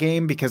to the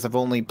game, because I've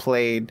only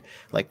played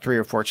like 3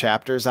 or 4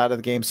 chapters out of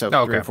the game, so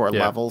 3 or 4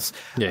 levels.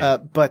 Yeah.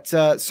 But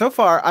so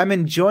far, I'm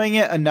enjoying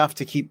it enough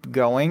to keep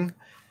going.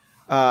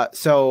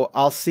 So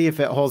I'll see if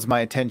it holds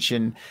my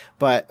attention.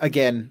 But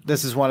again,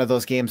 this is one of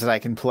those games that I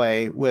can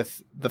play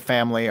with the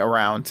family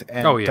around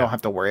and don't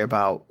have to worry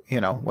about,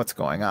 what's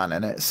going on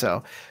in it.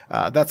 So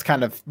that's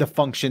kind of the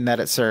function that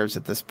it serves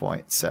at this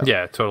point. So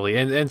yeah, totally.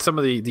 And some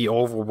of the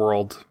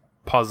overworld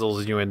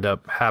puzzles you end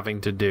up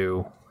having to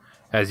do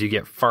as you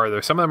get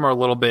farther, some of them are a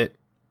little bit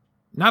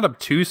not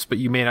obtuse, but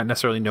you may not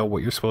necessarily know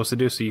what you're supposed to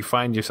do. So you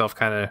find yourself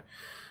kind of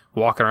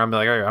walking around, be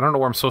like, I don't know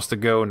where I'm supposed to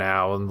go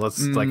now, and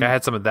I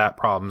had some of that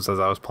problems as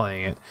I was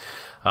playing it.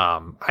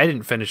 I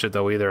didn't finish it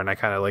though either, and I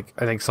kind of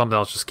I think something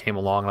else just came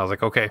along, and I was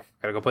like, okay,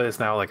 gotta go play this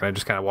now. And I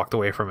just kind of walked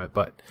away from it,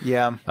 but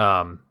yeah,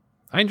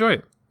 I enjoy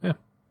it. Yeah,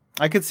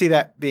 I could see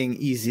that being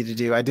easy to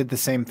do. I did the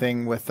same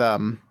thing with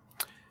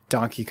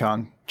Donkey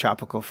Kong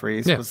Tropical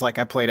Freeze. Yeah. It was like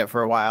I played it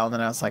for a while, and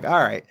then I was like,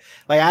 all right,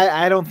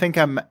 I don't think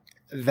I'm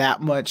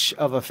that much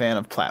of a fan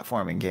of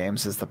platforming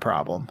games is the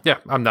problem. Yeah,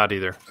 I'm not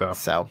either.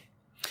 So.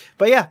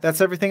 But yeah,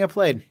 that's everything I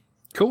played.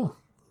 Cool.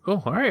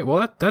 All right.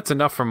 Well, that's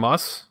enough from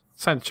us.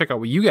 It's time to check out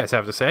what you guys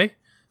have to say.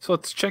 So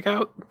let's check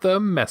out the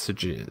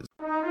messages.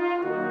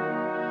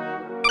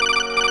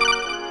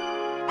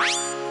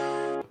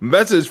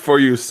 Message for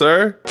you,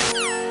 sir.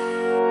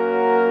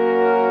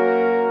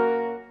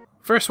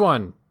 First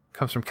one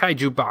comes from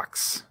Kaiju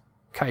Box.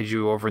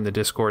 Kaiju over in the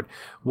Discord.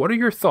 What are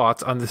your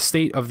thoughts on the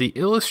state of the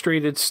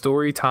illustrated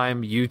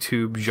storytime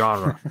YouTube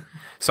genre?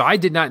 So I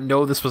did not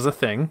know this was a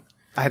thing.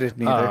 I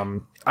didn't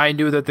either. I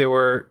knew that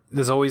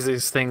there's always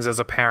these things as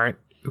a parent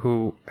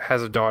who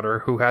has a daughter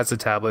who has a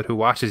tablet who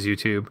watches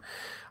YouTube.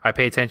 I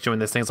pay attention when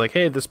there's things like,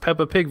 hey, this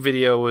Peppa Pig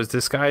video was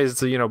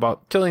disguised,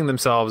 about killing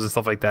themselves and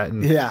stuff like that.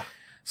 And yeah.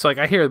 So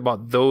I hear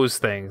about those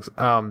things.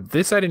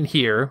 This I didn't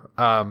hear.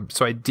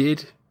 So I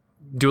did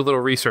do a little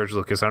research,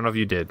 Lucas. I don't know if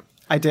you did.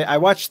 I did. I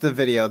watched the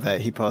video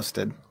that he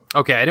posted.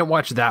 Okay, I didn't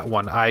watch that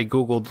one. I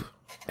Googled,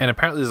 and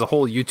apparently there's a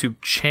whole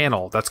YouTube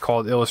channel that's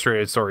called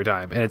Illustrated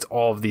Storytime, and it's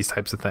all of these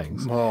types of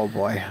things. Oh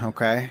boy.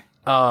 Okay.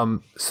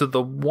 So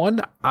the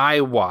one I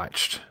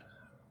watched,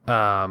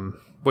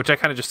 which I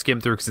kind of just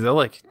skimmed through because they're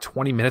like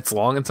 20 minutes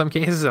long in some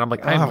cases, and I'm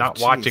like, I'm not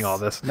watching all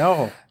this.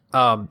 No.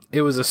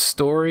 It was a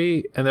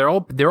story, and they're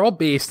all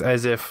based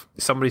as if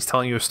somebody's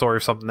telling you a story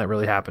of something that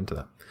really happened to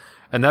them.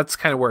 And that's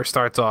kind of where it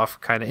starts off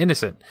kind of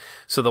innocent.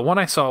 So the one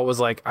I saw was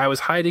like, I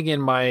was hiding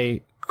in my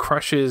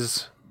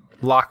crush's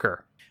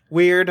locker.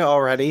 Weird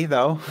already,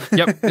 though.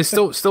 Yep, it's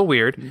still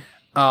weird.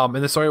 And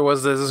the story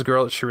was there's this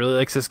girl, she really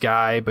likes this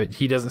guy, but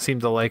he doesn't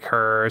seem to like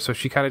her. So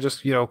she kind of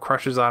just,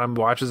 crushes on him,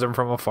 watches him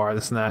from afar,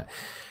 this and that.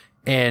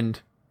 And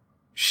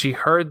she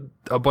heard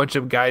a bunch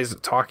of guys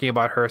talking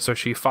about her, so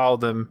she followed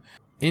them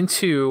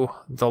into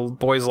the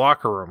boys'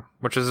 locker room,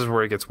 which is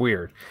where it gets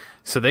weird.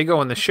 So they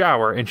go in the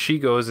shower, and she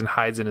goes and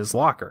hides in his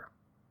locker.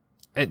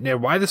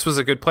 And why this was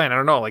a good plan, I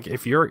don't know. Like,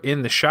 if you're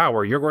in the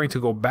shower, you're going to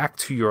go back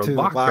to your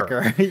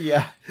locker.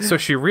 Yeah. So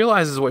she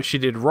realizes what she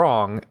did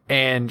wrong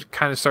and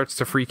kind of starts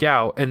to freak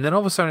out. And then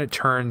all of a sudden it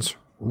turns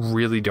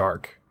really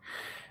dark.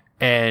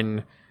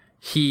 And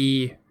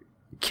he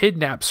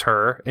kidnaps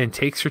her and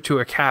takes her to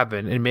a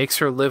cabin and makes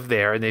her live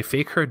there. And they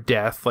fake her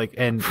death.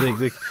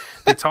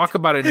 They talk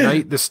about at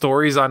night the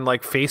stories on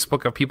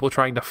Facebook of people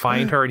trying to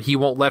find her, and he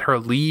won't let her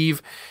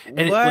leave.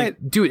 And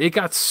dude, it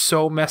got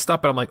so messed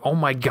up. And I'm like, oh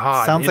my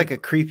God. Sounds like a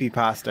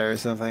creepypasta or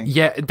something.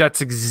 Yeah,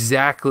 that's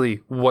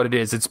exactly what it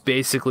is. It's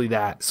basically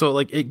that. So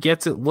it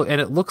gets it, and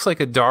it looks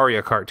like a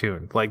Daria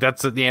cartoon.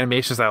 That's the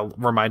animation style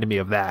reminded me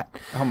of that.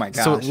 Oh my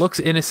gosh. So it looks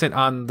innocent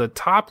on the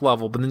top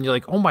level, but then you're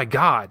like, oh my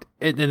God.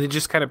 And it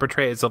just kind of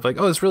portrays itself like,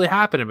 oh, this really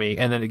happened to me.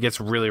 And then it gets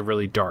really,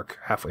 really dark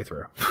halfway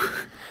through.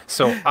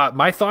 So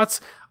my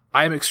thoughts,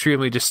 I'm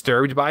extremely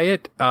disturbed by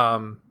it.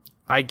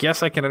 I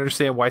guess I can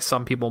understand why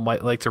some people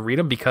might like to read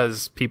them,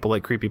 because people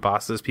like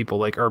creepypastas, people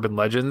like urban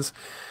legends.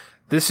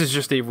 This is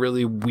just a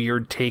really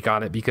weird take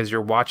on it, because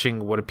you're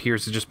watching what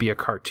appears to just be a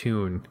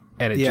cartoon,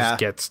 and it just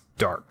gets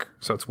dark.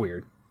 So it's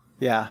weird.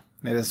 Yeah,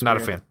 it is not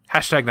weird. a fan.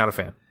 Hashtag not a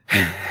fan.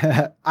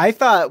 I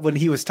thought when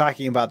he was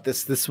talking about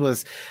this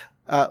was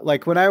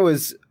when I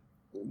was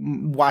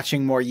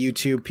watching more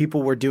YouTube,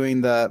 people were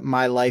doing the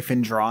my life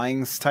in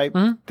drawings type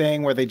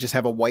thing where they just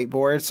have a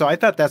whiteboard. So I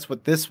thought that's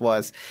what this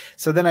was.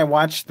 So then I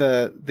watched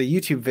the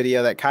YouTube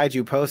video that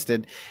Kaiju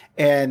posted,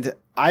 and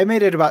I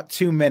made it about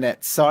 2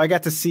 minutes. So I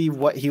got to see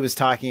what he was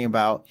talking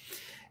about.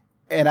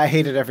 And I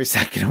hated every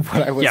second of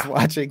what I was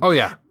watching. Oh,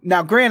 yeah.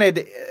 Now,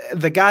 granted,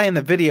 the guy in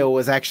the video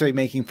was actually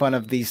making fun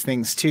of these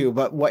things too.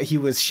 But what he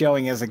was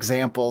showing as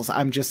examples,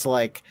 I'm just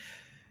like,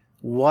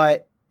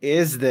 what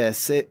is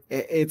this?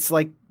 It's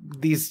like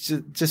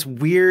these just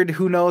weird,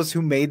 who knows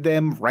who made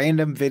them,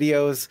 random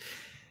videos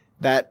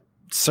that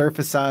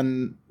surface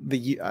on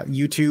the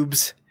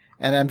YouTubes.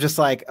 And I'm just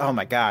like, oh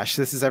my gosh,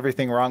 this is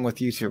everything wrong with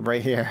YouTube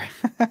right here.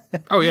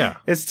 Oh, yeah.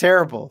 It's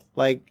terrible.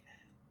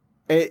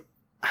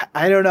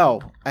 I don't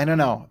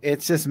know.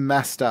 It's just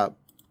messed up.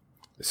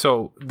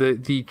 So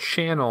the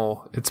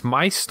channel, it's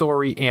My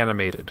Story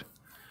Animated.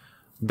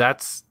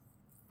 That's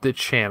the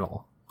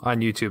channel on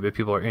YouTube if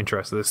people are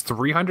interested. There's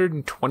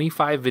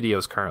 325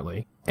 videos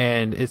currently,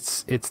 and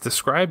it's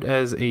described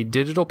as a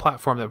digital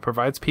platform that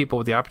provides people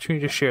with the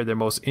opportunity to share their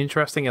most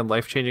interesting and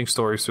life-changing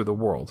stories through the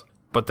world.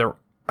 But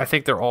I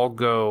think they all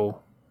go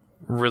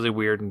really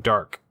weird and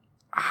dark.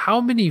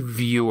 How many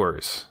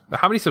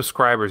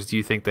subscribers do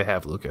you think they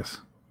have, Lucas?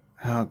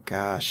 Oh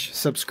gosh,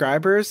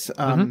 subscribers.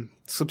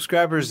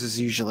 Subscribers is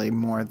usually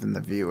more than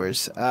the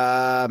viewers.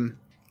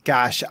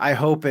 Gosh, I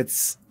hope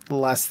it's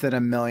less than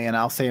 1 million.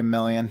 I'll say 1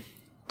 million.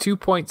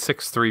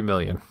 2.63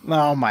 million.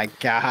 Oh my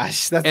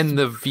gosh, and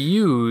the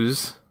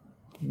views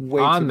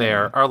way on too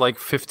there many. are like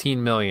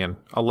 15 million,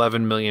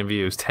 11 million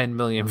views, 10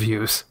 million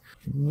views.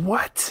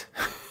 What?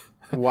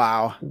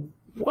 Wow.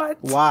 What?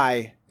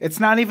 Why? It's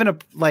not even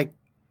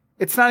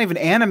it's not even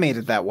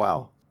animated that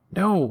well.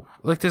 No,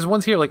 like there's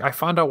ones here. Like I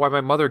found out why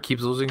my mother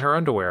keeps losing her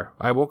underwear.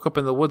 I woke up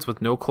in the woods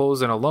with no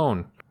clothes and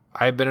alone.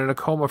 I've been in a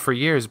coma for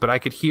years, but I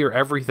could hear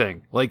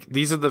everything. Like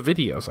these are the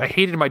videos. I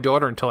hated my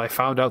daughter until I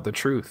found out the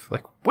truth.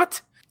 Like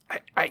what?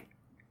 I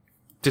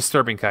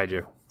disturbing,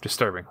 Kaiju.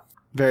 Disturbing.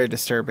 Very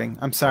disturbing.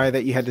 I'm sorry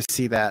that you had to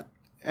see that.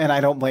 And I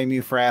don't blame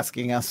you for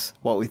asking us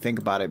what we think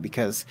about it,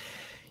 because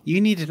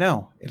you need to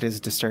know it is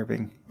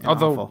disturbing and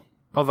awful.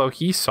 Although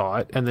he saw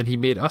it and then he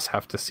made us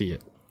have to see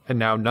it. And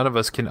now none of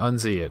us can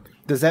unsee it.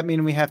 Does that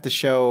mean we have to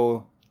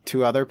show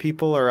to other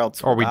people or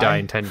else Or we'll we die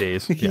in 10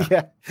 days.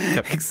 Yeah.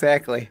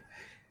 Exactly.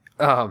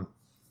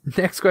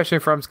 Next question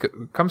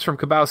comes from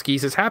Kabowski. He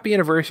says, happy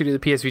anniversary to the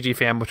PSVG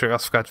fam, which I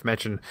also forgot to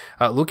mention.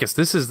 Lucas,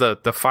 this is the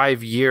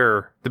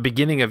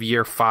beginning of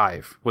year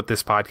 5 with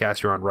this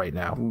podcast you're on right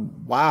now.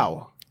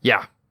 Wow.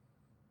 Yeah.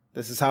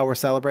 This is how we're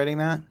celebrating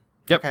that?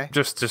 Yep. Okay.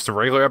 Just a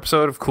regular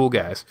episode of Cool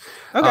Guys.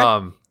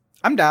 Okay.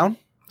 I'm down.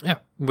 Yeah.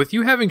 With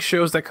you having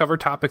shows that cover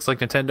topics like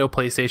Nintendo,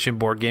 PlayStation,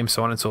 board games,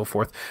 so on and so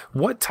forth,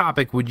 what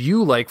topic would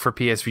you like for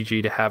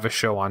PSVG to have a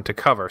show on to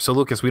cover? So,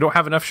 Lucas, we don't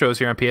have enough shows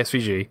here on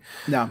PSVG.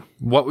 No.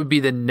 What would be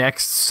the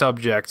next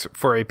subject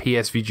for a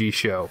PSVG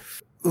show?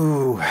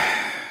 Ooh,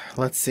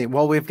 let's see.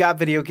 Well, we've got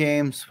video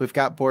games. We've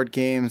got board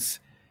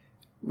games.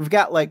 We've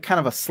got like kind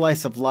of a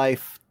slice of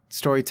life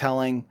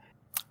storytelling.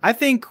 I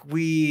think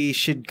we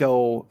should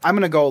go... I'm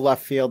going to go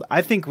left field.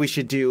 I think we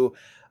should do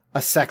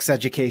a sex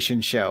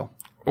education show.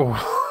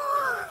 Oh.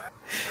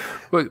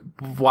 But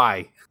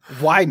why?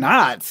 Why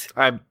not?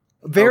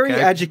 Very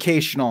okay.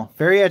 educational.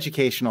 Very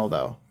educational,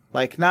 though.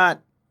 Like,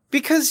 not...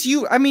 Because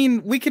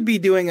we could be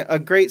doing a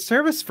great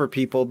service for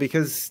people,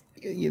 because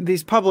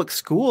these public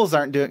schools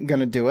aren't going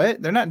to do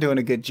it. They're not doing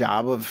a good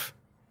job of...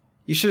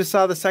 You should have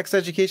saw the sex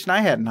education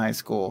I had in high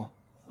school.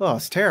 Oh,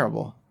 it's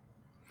terrible.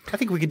 I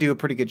think we could do a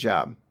pretty good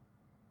job.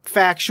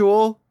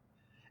 Factual.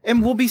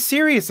 And we'll be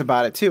serious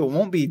about it, too. It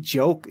won't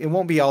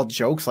be all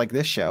jokes like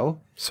this show.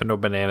 So no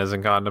bananas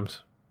and condoms?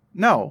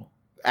 No.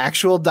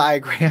 Actual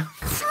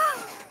diagrams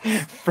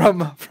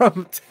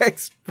from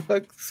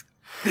textbooks.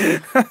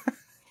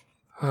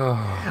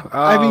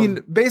 I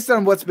mean, based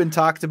on what's been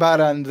talked about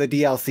on the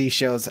DLC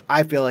shows,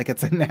 I feel like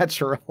it's a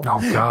natural.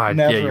 Oh God,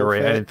 yeah, you're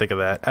right. fit. I didn't think of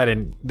that.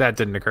 That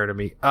didn't occur to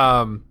me.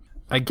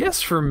 I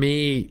guess for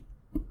me,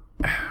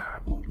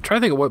 I'm trying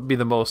to think of what would be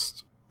the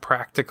most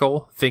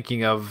practical.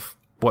 Thinking of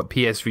what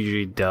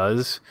PSVG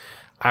does,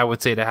 I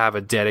would say to have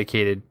a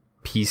dedicated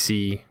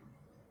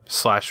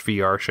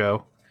PC/VR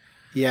show.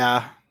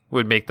 Yeah.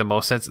 Would make the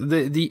most sense.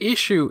 The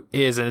issue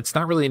is, and it's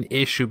not really an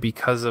issue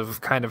because of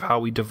kind of how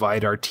we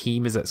divide our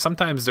team, is that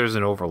sometimes there's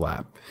an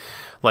overlap.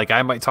 Like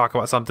I might talk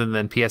about something,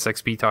 then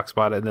PSXP talks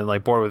about it, and then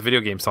like Bored with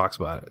Video Games talks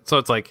about it. So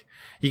it's like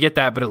you get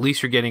that, but at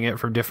least you're getting it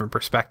from different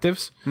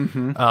perspectives.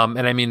 Mm-hmm.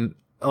 And I mean,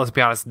 let's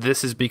be honest,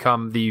 this has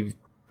become the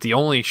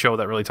only show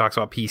that really talks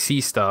about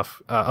PC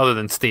stuff, other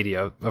than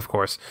Stadia, of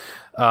course,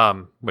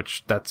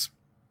 which that's,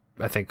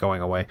 I think,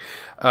 going away.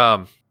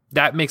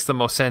 That makes the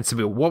most sense to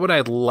me. What would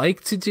I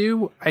like to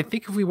do? I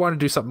think if we want to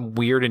do something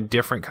weird and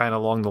different, kind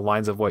of along the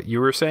lines of what you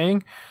were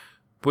saying,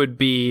 would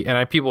be,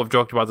 and people have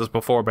joked about this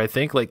before, but I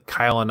think like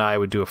Kyle and I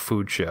would do a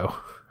food show.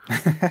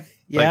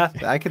 Yeah,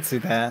 I could see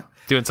that.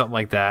 Doing something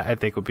like that, I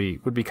think would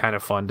be kind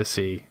of fun to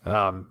see.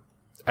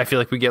 I feel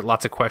like we get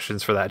lots of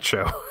questions for that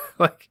show,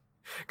 like,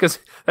 because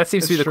that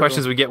seems to be the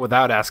questions we get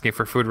without asking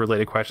for food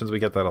related questions. We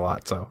get that a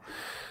lot. So,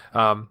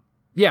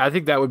 yeah, I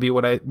think that would be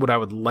what I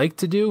would like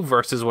to do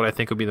versus what I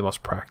think would be the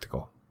most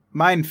practical.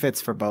 Mine fits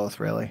for both,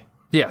 really.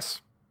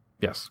 Yes.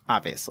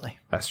 Obviously.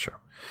 That's true.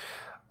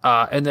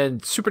 And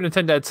then Super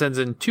Nintendo sends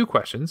in 2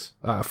 questions.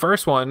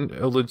 First one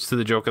alludes to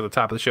the joke at the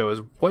top of the show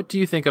is, what do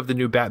you think of the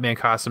new Batman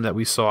costume that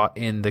we saw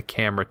in the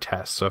camera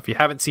test? So if you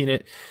haven't seen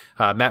it,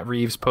 Matt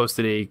Reeves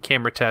posted a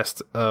camera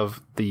test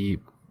of the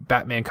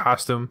Batman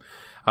costume,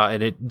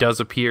 and it does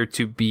appear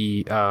to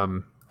be...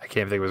 I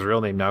can't think of his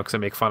real name now because I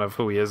make fun of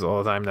who he is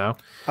all the time now.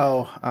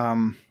 Oh,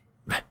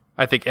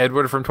 I think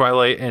Edward from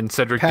Twilight and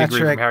Cedric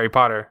Diggory from Harry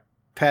Potter.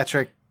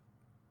 Patrick,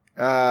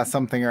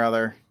 something or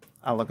other.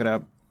 I'll look it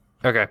up.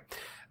 Okay.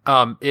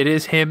 It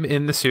is him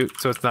in the suit,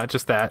 so it's not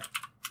just that.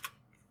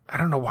 I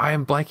don't know why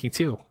I'm blanking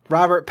too.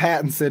 Robert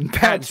Pattinson.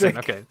 Patrick. Pattinson.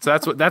 Okay,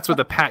 so that's where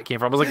the Pat came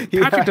from. I was like,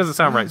 Patrick doesn't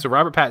sound right. So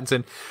Robert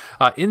Pattinson,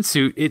 in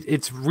suit.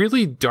 It's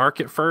really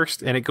dark at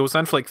first, and it goes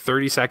on for like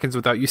 30 seconds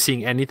without you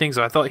seeing anything.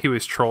 So I thought he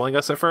was trolling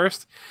us at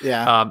first.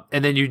 Yeah.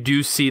 And then you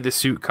do see the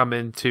suit come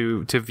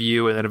into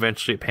view, and then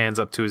eventually it pans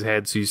up to his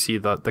head, so you see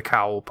the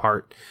cowl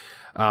part.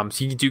 So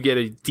you do get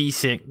a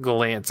decent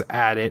glance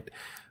at it.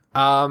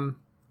 I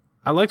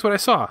liked what I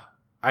saw.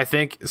 I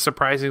think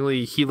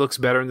surprisingly he looks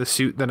better in the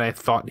suit than I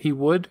thought he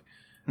would.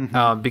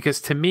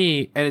 Because to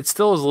me, and it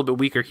still is a little bit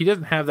weaker, he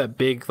doesn't have that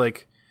big,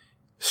 like,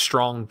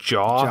 strong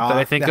jaw that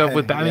I think of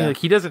with Batman. Yeah. Like,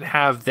 he doesn't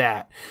have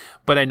that,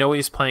 but I know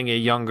he's playing a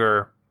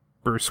younger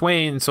Bruce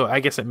Wayne, so I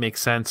guess it makes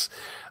sense.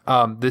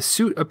 The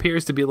suit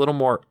appears to be a little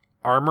more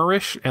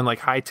armorish and like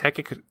high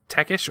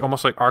techish,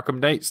 almost like Arkham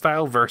Knight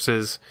style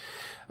versus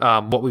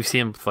what we've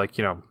seen with, like,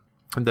 you know,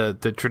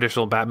 the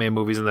traditional Batman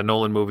movies and the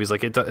Nolan movies.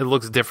 Like, it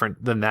looks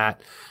different than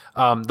that.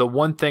 The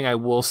one thing I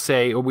will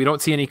say, we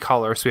don't see any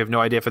color, so we have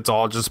no idea if it's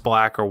all just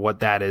black or what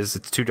that is.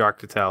 It's too dark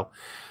to tell.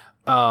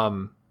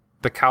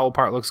 The cowl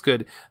part looks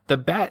good. The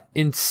bat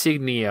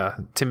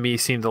insignia to me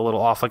seemed a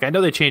little off. Like, I know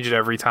they change it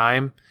every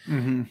time.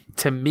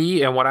 To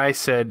me, and what I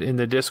said in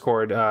the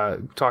Discord,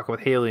 talking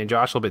with Haley and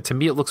Josh a little bit, to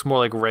me it looks more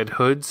like Red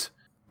Hood's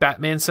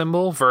Batman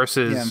symbol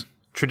versus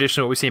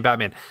traditionally what we see in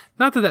Batman.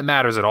 Not that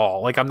matters at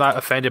all. Like, I'm not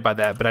offended by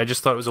that, but I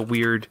just thought it was a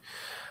weird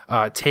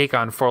take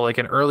on, for like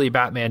an early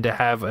Batman to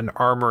have an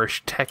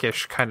armorish,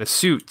 techish kind of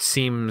suit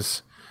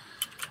seems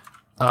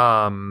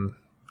a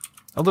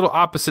little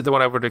opposite than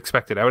what I would have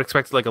expected. I would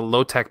expect like a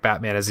low-tech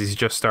Batman as he's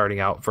just starting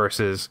out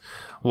versus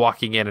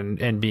walking in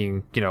and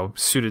being, you know,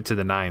 suited to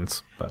the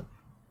nines. But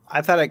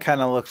I thought it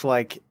kind of looked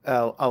like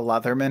a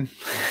Leatherman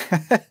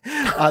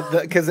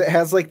because it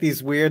has like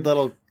these weird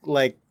little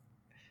like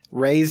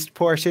raised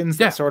portions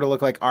that sort of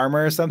look like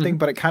armor or something,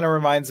 but it kind of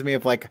reminds me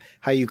of like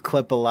how you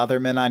clip a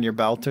Leatherman on your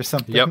belt or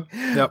something.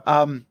 Yep.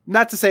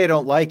 Not to say I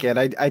don't like it.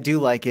 I do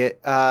like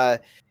it.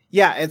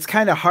 Yeah, it's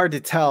kind of hard to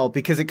tell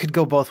because it could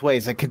go both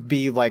ways. It could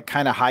be like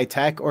kind of high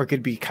tech or it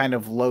could be kind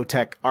of low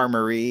tech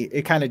armory.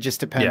 It kind of just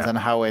depends on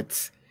how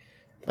it's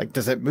like,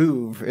 does it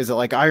move? Is it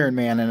like Iron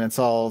Man and it's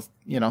all,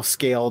 you know,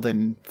 scaled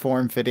and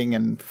form fitting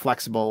and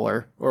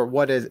flexible or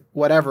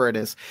whatever it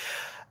is.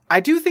 I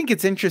do think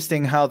it's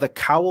interesting how the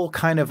cowl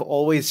kind of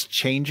always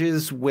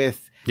changes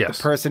with the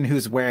person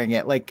who's wearing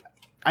it. Like,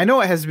 I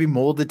know it has to be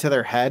molded to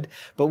their head,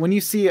 but when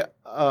you see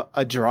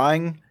a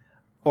drawing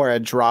or a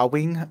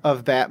drawing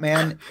of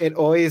Batman, it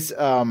always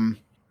kind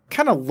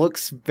of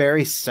looks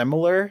very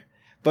similar.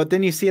 But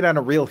then you see it on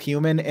a real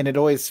human, and it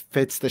always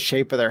fits the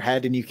shape of their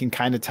head, and you can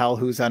kind of tell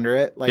who's under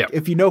it. Like,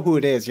 if you know who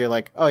it is, you're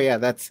like, oh, yeah,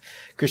 that's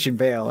Christian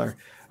Bale or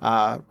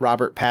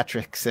Robert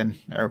Patrickson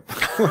or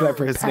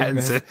whatever his name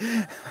is.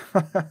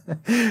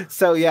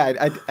 So,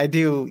 yeah, I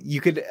do. You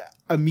could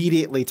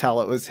immediately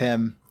tell it was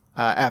him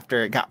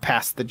after it got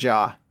past the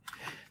jaw.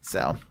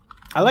 So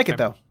I like it,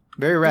 though.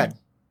 Very red.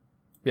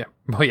 Yeah.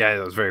 Well, yeah,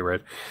 it was very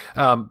red.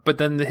 But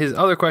then his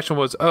other question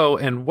was,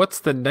 and what's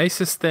the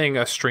nicest thing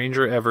a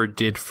stranger ever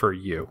did for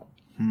you?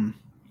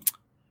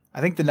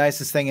 I think the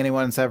nicest thing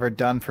anyone's ever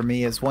done for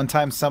me is one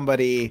time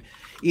somebody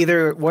paid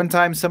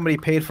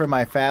for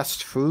my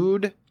fast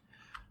food,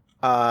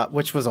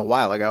 which was a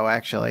while ago,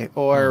 actually,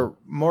 or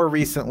more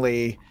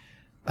recently,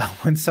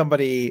 when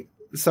somebody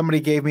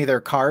gave me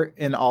their cart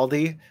in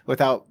Aldi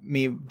without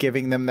me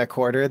giving them the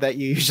quarter that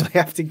you usually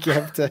have to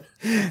give to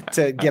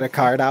get a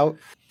cart out.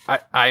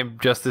 I'm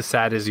just as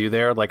sad as you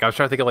there. Like, I was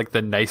trying to think of like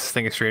the nicest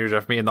thing a stranger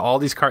did for me, and the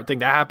Aldi's cart thing,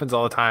 that happens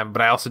all the time,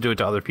 but I also do it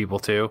to other people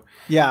too.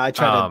 Yeah, I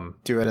try to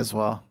do it as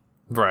well.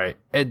 Right.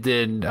 And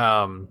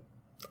then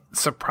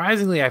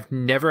surprisingly, I've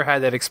never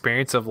had that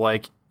experience of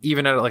like,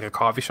 even at like a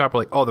coffee shop,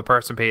 like, the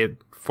person paid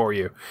for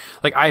you.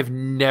 Like, I've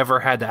never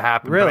had that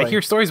happen. Really? But I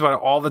hear stories about it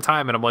all the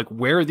time, and I'm like,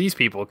 where are these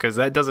people? Because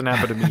that doesn't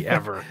happen to me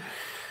ever.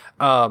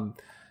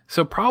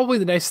 So probably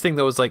the nicest thing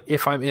though is like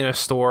if I'm in a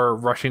store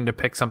rushing to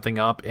pick something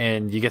up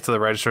and you get to the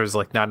registers,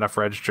 like not enough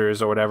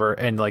registers or whatever,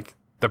 and like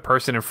the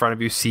person in front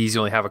of you sees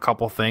you only have a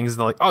couple things and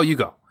they're like, oh, you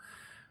go.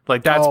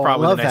 Like, that's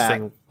probably the nice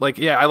thing. Like,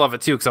 yeah, I love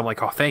it too, because I'm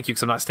like, oh, thank you,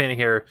 because I'm not standing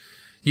here,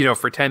 you know,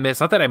 for 10 minutes.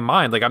 Not that I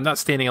mind. Like, I'm not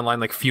standing in line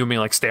like fuming,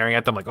 like staring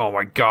at them like, oh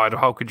my God,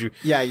 how could you?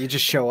 Yeah, you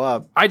just show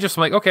up. I just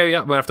am like, okay, yeah,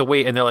 I'm gonna have to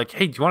wait. And they're like,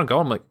 hey, do you want to go?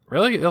 I'm like,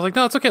 really? I was like,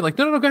 no, it's okay. Like,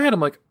 no, go ahead. I'm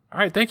like, all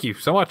right, thank you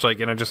so much.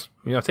 Like, and I just,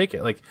 you know, take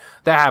it. Like,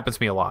 that happens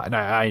to me a lot, and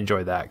I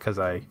enjoy that because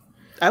I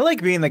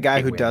like being the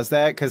guy who does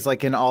that, because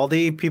like in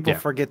Aldi, people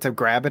forget to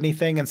grab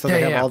anything, and so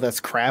they have all this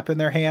crap in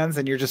their hands,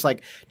 and you're just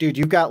like, dude,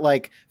 you've got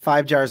like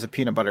 5 jars of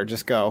peanut butter,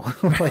 just go.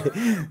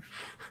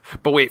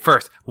 But wait,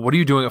 first, what are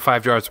you doing with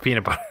 5 jars of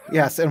peanut butter?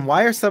 Yes, and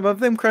why are some of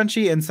them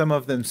crunchy and some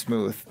of them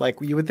smooth? Like,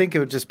 you would think it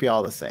would just be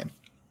all the same.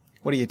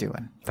 What are you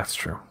doing? That's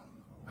true.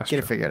 Get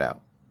it figured out.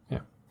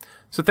 Yeah.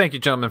 So thank you,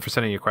 gentlemen, for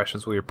sending your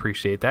questions. We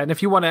appreciate that. And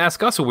if you want to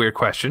ask us a weird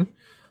question,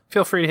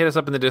 feel free to hit us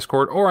up in the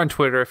Discord or on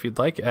Twitter if you'd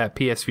like at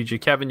PSVG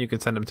Kevin. You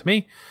can send them to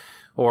me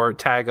or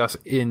tag us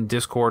in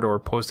Discord or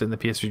post it in the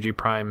PSVG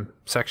Prime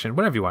section,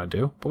 whatever you want to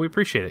do. But we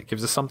appreciate it. It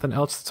gives us something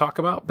else to talk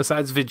about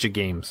besides video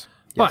games.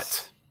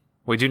 Yes. But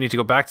we do need to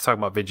go back to talking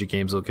about video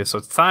games, Lucas. So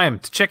it's time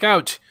to check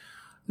out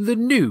the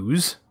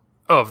news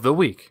of the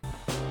week.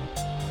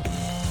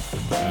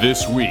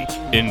 This week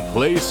in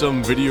Play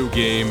Some Video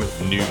Game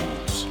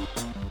News.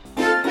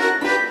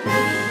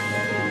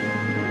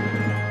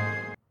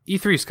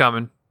 E3's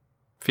coming.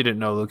 If you didn't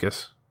know,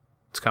 Lucas,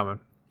 it's coming.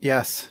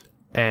 Yes.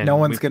 And No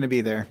one's going to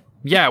be there.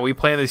 Yeah, we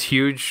planned this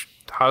huge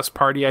house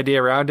party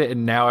idea around it,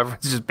 and now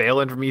everyone's just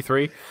bailing from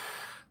E3.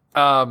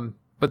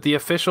 But the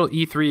official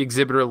E3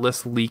 exhibitor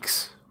list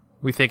leaks.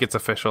 We think it's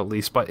official at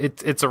least, but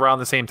it's around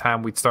the same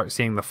time we'd start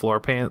seeing the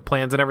floor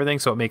plans and everything,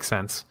 so it makes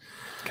sense.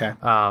 Okay.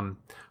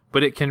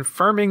 But it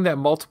confirming that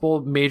multiple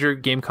major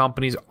game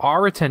companies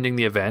are attending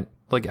the event,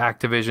 like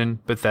Activision,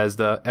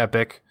 Bethesda,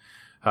 Epic,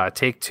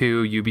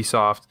 Take-Two,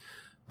 Ubisoft.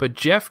 But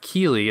Jeff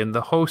Keighley, and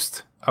the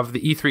host of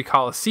the E3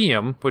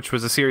 Coliseum, which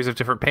was a series of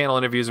different panel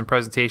interviews and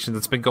presentations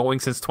that's been going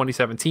since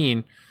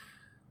 2017,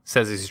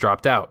 says he's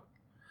dropped out.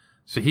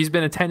 So he's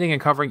been attending and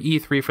covering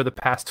E3 for the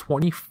past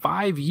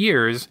 25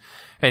 years,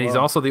 and he's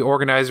also the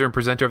organizer and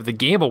presenter of the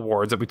Game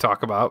Awards that we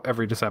talk about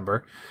every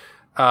December.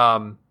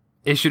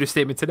 Issued a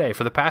statement today.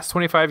 For the past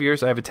 25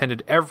 years, I've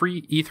attended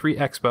every E3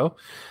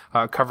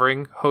 Expo.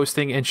 Covering,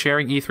 hosting, and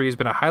sharing E3 has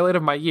been a highlight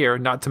of my year,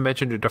 not to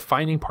mention a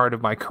defining part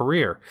of my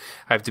career.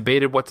 I've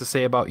debated what to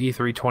say about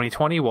E3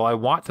 2020. While I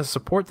want to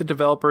support the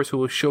developers who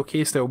will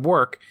showcase their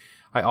work,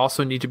 I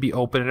also need to be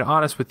open and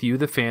honest with you,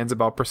 the fans,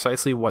 about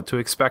precisely what to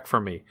expect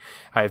from me.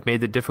 I have made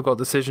the difficult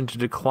decision to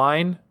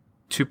decline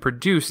to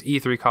produce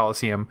E3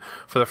 Coliseum.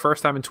 For the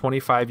first time in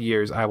 25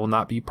 years, I will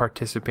not be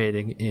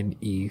participating in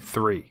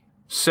E3.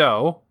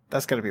 So...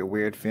 That's got to be a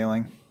weird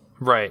feeling.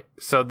 Right.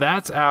 So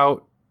that's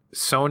out.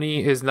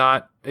 Sony is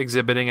not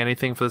exhibiting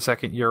anything for the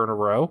second year in a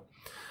row.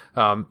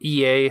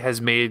 EA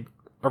has made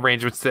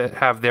arrangements to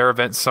have their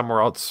events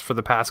somewhere else for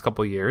the past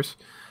couple of years.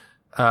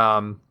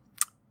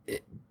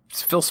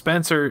 Phil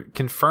Spencer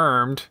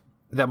confirmed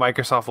that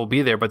Microsoft will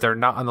be there, but they're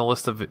not on the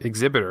list of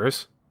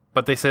exhibitors.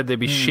 But they said they'd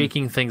be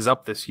shaking things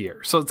up this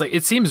year. So it's like,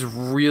 it seems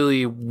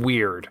really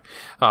weird.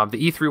 The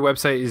E3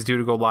 website is due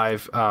to go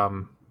live.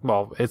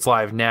 Well, it's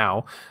live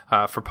now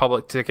for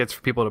public tickets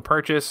for people to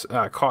purchase.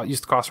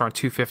 Used to cost around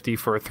 $250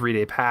 for a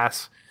 3-day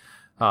pass.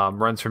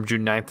 Runs from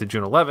June 9th to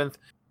June 11th.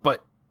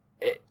 But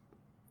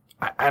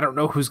I don't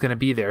know who's going to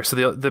be there.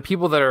 So the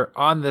people that are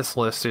on this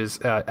list is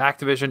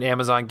Activision,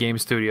 Amazon Game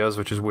Studios,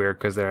 which is weird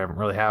because they don't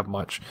really have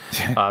much.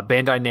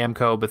 Bandai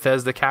Namco,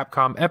 Bethesda,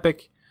 Capcom,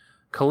 Epic,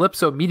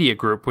 Calypso Media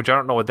Group, which I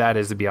don't know what that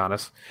is, to be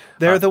honest.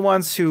 They're the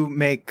ones who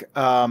make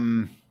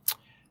that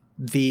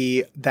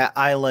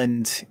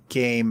island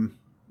game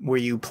where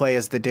you play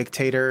as the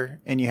dictator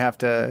and you have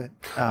to...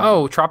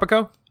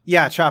 Tropico?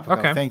 Yeah, Tropico.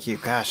 Okay. Thank you.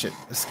 Gosh, it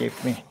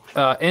escaped me.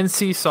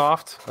 NC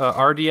Soft,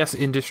 RDS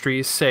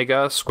Industries,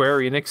 Sega,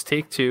 Square Enix,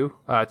 Take-Two,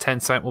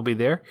 Tencent will be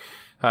there.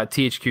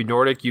 THQ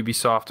Nordic,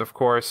 Ubisoft, of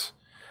course.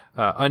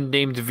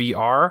 Unnamed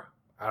VR.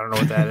 I don't know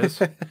what that is.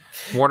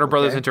 Warner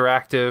Brothers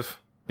Interactive.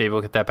 Maybe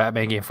we'll get that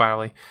Batman game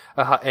finally.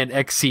 And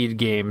Xseed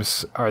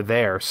Games are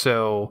there.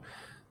 So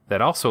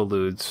that also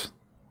alludes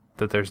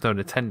that there's no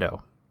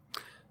Nintendo.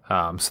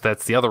 So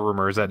that's the other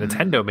rumor, is that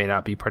Nintendo may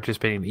not be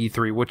participating in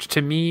E3, which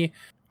to me,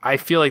 I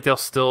feel like they'll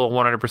still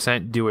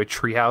 100% do a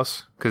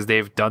Treehouse, because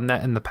they've done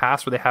that in the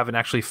past where they haven't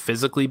actually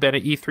physically been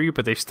at E3,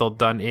 but they've still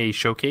done a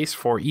showcase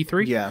for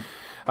E3. Yeah.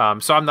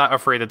 So I'm not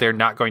afraid that they're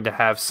not going to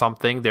have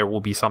something. There will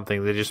be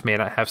something. They just may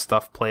not have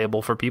stuff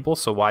playable for people.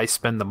 So why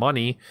spend the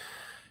money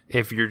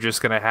if you're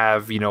just going to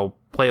have,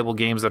 playable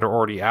games that are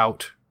already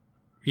out?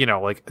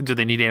 Like, do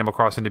they need Animal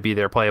Crossing to be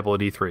there playable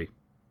at E3?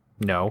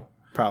 No.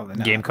 Probably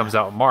not. Game comes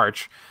out in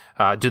March.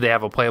 Do they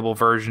have a playable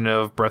version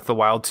of Breath of the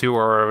Wild 2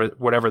 or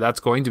whatever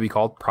that's going to be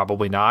called?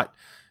 Probably not.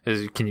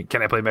 Can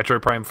I play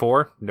Metroid Prime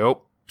 4?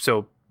 Nope.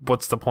 So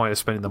what's the point of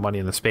spending the money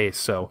in the space?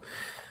 So,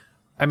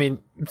 I mean,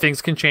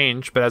 things can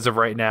change, but as of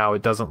right now,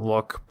 it doesn't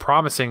look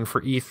promising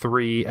for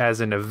E3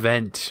 as an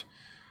event,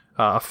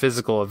 a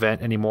physical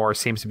event anymore. It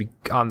seems to be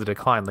on the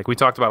decline. Like we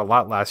talked about a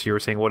lot last year,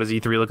 saying, what does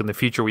E3 look in the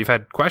future? We've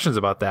had questions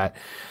about that.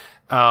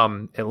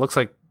 It looks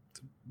like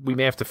we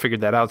may have to figure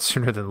that out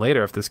sooner than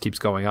later if this keeps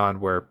going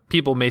on, where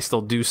people may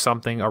still do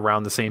something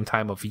around the same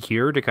time of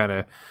year to kind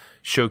of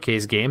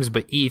showcase games,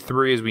 but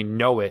E3 as we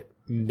know it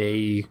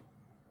may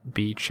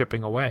be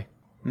chipping away.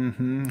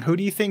 Mm-hmm. Who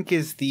do you think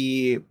is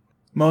the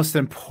most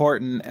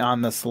important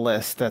on this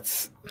list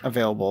that's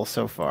available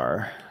so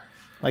far?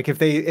 Like if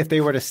they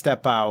were to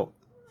step out,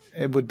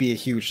 it would be a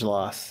huge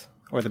loss,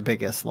 or the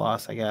biggest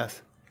loss, I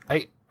guess.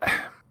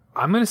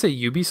 I'm going to say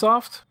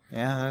Ubisoft.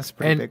 Yeah, that's a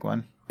pretty big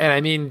one. And I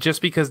mean,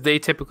 just because they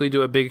typically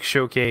do a big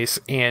showcase,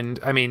 and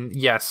I mean,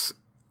 yes,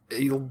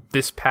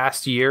 this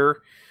past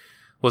year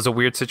was a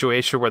weird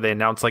situation where they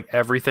announced like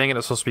everything and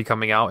it's supposed to be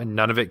coming out and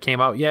none of it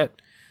came out yet.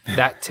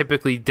 That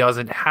typically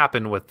doesn't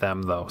happen with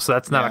them though. So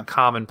that's not a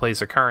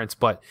commonplace occurrence,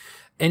 but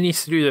any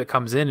studio that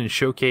comes in and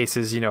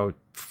showcases,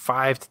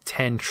 5 to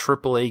 10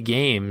 AAA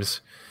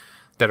games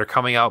that are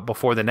coming out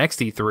before the next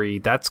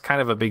E3, that's kind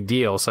of a big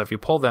deal. So if you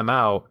pull them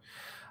out,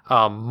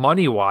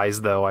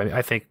 money-wise, though,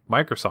 I think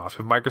Microsoft.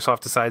 If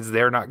Microsoft decides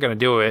they're not going to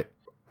do it,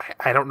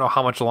 I don't know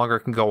how much longer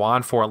it can go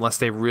on for unless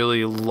they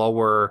really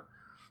lower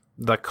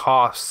the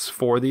costs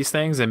for these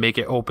things and make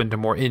it open to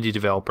more indie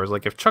developers.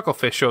 Like if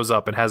Chucklefish shows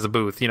up and has a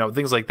booth,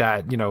 things like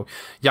that,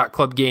 Yacht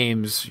Club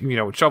Games,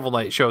 Shovel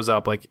Knight shows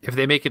up. Like if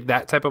they make it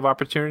that type of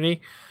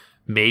opportunity,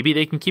 maybe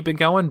they can keep it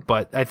going.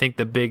 But I think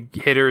the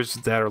big hitters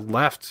that are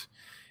left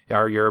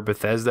are your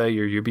Bethesda,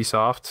 your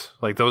Ubisoft.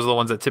 Like those are the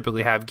ones that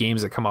typically have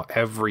games that come out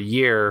every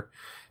year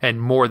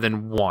and more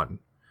than one.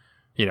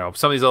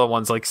 Some of these other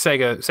ones like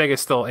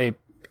Sega's still a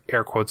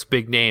air quotes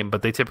big name,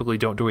 but they typically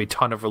don't do a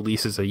ton of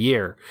releases a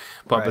year.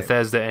 But right.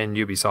 Bethesda and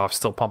Ubisoft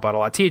still pump out a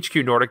lot.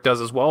 THQ Nordic does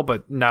as well,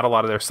 but not a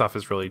lot of their stuff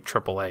is really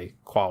AAA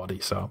quality.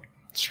 So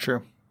it's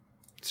true.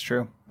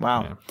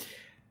 Wow.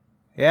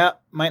 Yeah,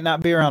 might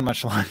not be around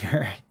much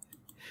longer.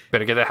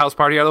 Better get that house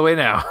party out of the way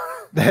now.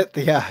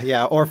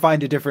 Yeah, or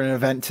find a different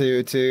event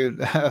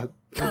to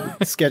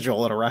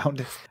schedule it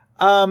around.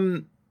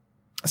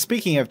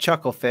 Speaking of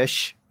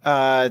Chucklefish,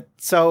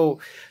 so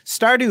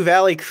Stardew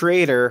Valley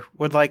creator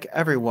would like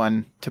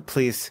everyone to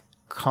please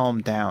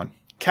calm down.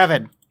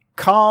 Kevin,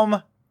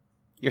 calm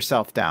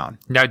yourself down.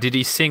 Now, did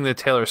he sing the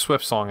Taylor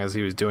Swift song as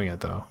he was doing it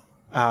though?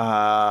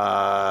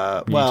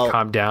 Well,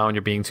 calm down.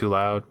 You're being too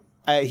loud.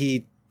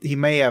 He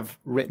may have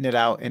written it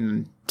out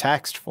in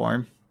text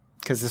form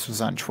because this was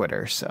on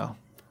Twitter. So,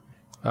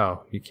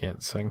 oh, you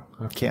can't sing.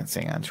 Okay. Can't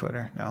sing on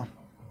Twitter. No,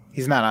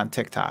 he's not on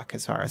TikTok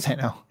as far as I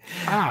know.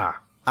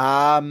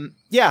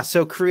 Yeah,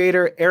 so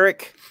creator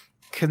Eric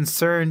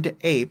Concerned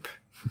Ape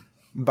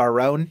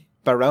Barboni?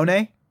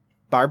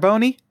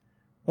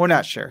 We're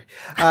not sure.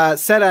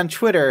 Said on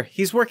Twitter,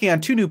 he's working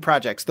on 2 new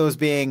projects, those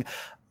being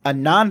a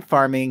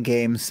non-farming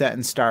game set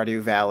in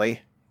Stardew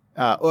Valley,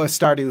 or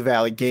Stardew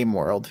Valley game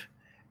world,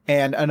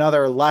 and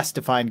another less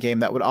defined game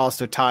that would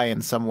also tie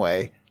in some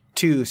way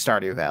to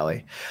Stardew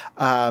Valley.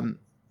 And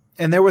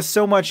there was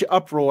so much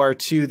uproar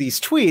to these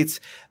tweets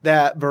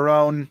that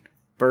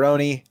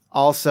Baroni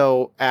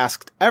also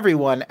asked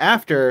everyone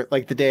after,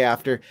 like the day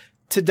after,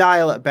 to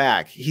dial it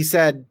back. He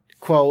said,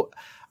 quote,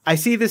 "I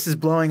see this is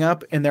blowing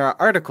up and there are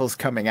articles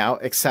coming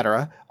out,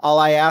 etc. All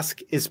I ask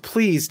is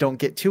please don't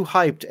get too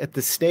hyped at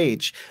this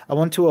stage. I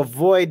want to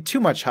avoid too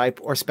much hype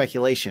or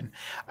speculation.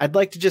 I'd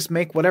like to just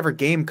make whatever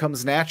game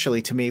comes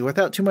naturally to me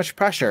without too much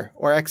pressure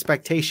or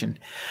expectation.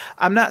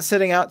 I'm not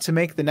setting out to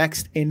make the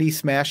next indie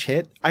smash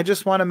hit. I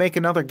just want to make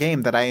another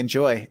game that I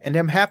enjoy and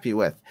am happy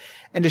with,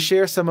 and to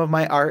share some of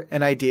my art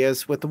and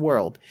ideas with the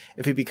world.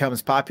 If it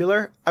becomes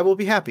popular, I will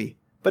be happy,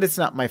 but it's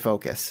not my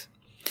focus."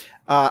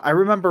 I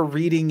remember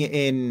reading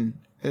in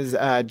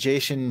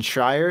Jason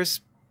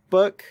Schreier's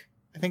book,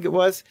 I think it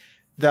was,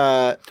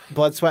 the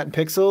Blood, Sweat, and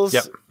Pixels,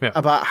 yep.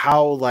 about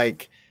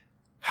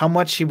how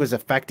much he was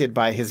affected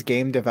by his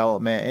game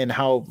development and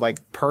how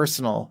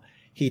personal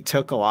he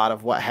took a lot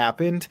of what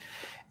happened.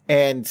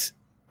 And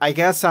I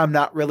guess I'm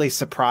not really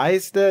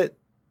surprised that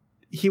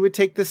he would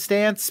take this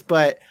stance,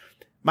 but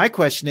my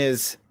question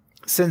is,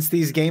 since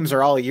these games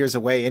are all years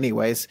away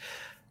anyways,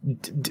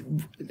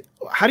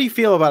 how do you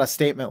feel about a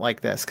statement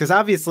like this? Because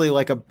obviously,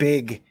 a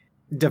big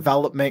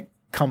development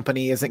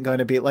company isn't going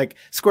to be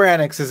Square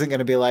Enix isn't going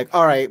to be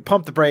all right,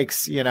 pump the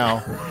brakes,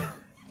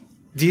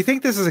 Do you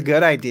think this is a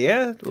good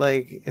idea?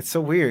 It's so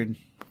weird.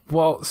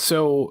 Well,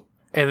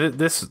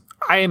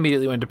 I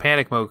immediately went to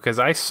panic mode because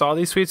I saw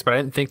these tweets, but I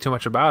didn't think too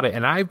much about it.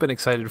 And I've been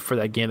excited for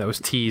that game that was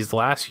teased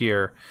last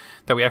year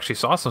that we actually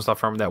saw some stuff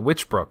from, that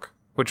Witchbrook,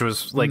 which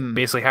was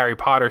basically Harry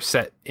Potter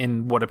set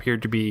in what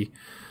appeared to be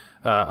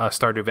a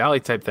Stardew Valley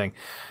type thing.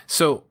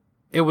 So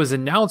it was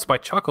announced by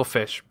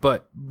Chucklefish,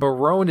 but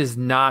Barone is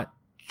not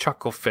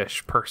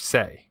Chucklefish per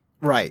se.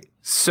 Right.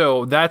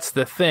 So that's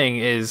the thing,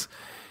 is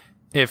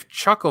if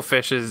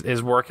Chucklefish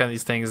is working on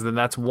these things, then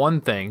that's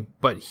one thing.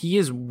 But he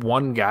is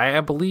one guy,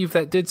 I believe,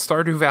 that did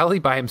Stardew Valley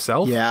by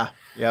himself. Yeah.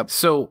 Yep.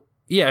 So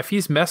yeah, if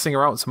he's messing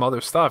around with some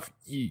other stuff,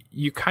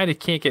 you kind of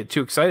can't get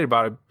too excited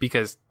about it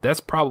because that's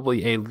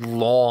probably a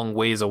long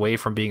ways away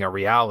from being a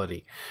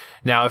reality.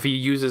 Now, if he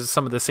uses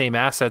some of the same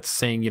assets,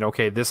 saying,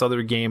 okay, this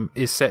other game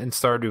is set in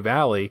Stardew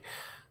Valley,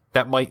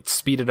 that might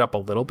speed it up a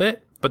little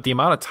bit. But the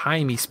amount of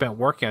time he spent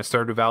working on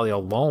Stardew Valley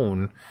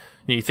alone,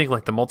 you think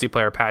the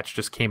multiplayer patch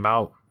just came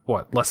out,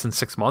 less than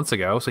 6 months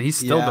ago. So he's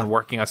still been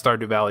working on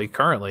Stardew Valley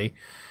currently.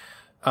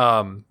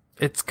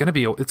 It's gonna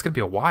be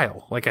a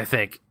while, I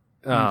think.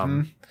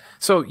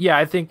 So yeah,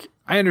 I think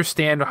I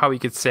understand how he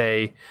could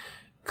say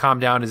calm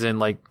down, as in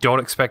don't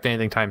expect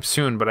anything time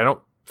soon, but I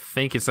don't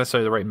think it's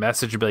necessarily the right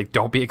message to be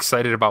don't be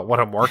excited about what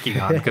I'm working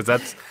on, because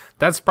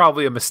that's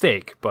probably a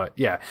mistake. But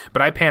yeah,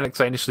 but I panicked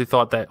because I initially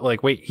thought that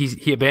wait,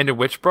 he abandoned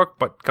Witchbrook,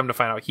 but come to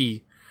find out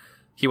he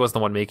was the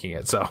one making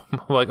it. So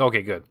I'm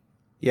okay, good.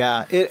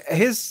 Yeah,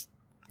 his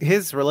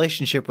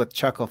relationship with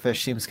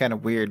Chucklefish seems kind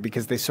of weird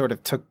because they sort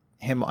of took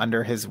him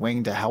under his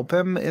wing to help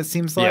him, it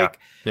seems like.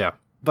 Yeah.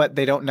 But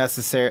they don't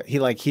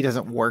necessarily, he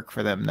doesn't work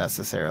for them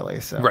necessarily.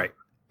 So right.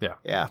 Yeah.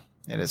 Yeah.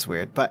 It is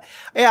weird. But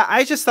yeah,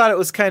 I just thought it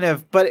was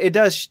but it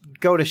does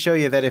go to show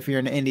you that if you're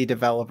an indie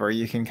developer,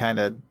 you can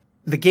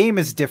the game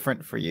is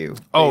different for you.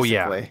 Basically. Oh,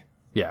 yeah.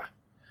 Yeah.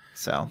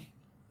 So.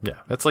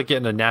 Yeah. That's like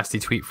getting a nasty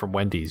tweet from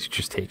Wendy's. You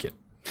just take it.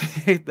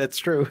 That's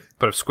true.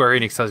 But if Square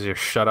Enix tells you to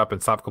shut up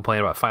and stop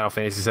complaining about Final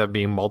Fantasy VII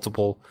being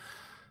multiple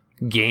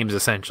games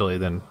essentially,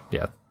 then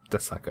yeah,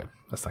 that's not good.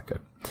 That's not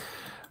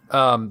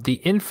good.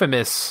 The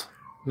infamous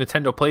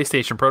Nintendo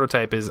PlayStation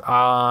prototype is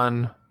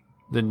on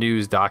the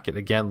news docket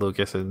again,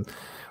 Lucas, and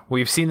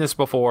we've seen this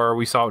before.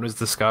 We saw it when it was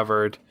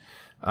discovered,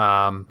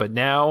 but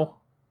now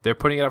they're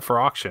putting it up for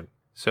auction.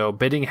 So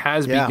bidding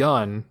has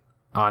begun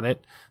on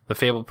it. The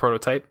fabled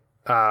prototype.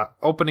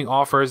 Opening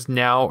offers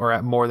now are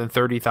at more than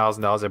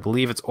 $30,000. I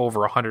believe it's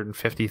over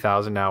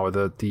 $150,000 now, or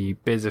the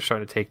bids are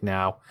starting to take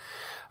now.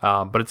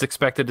 But it's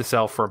expected to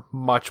sell for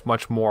much,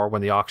 much more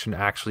when the auction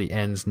actually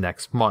ends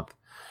next month.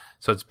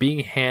 So it's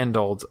being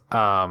handled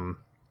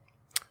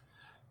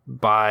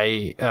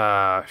by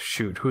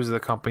who's the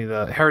company?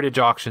 The Heritage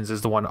Auctions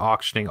is the one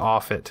auctioning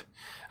off it.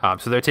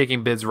 So they're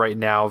taking bids right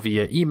now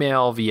via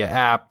email, via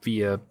app,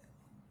 via,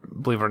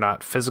 believe it or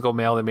not, physical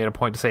mail. They made a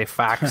point to say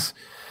fax.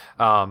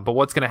 But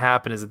what's going to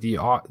happen is that the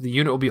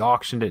unit will be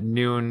auctioned at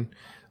noon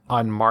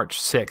on March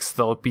 6th.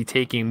 They'll be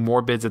taking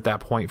more bids at that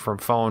point from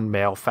phone,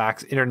 mail,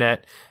 fax,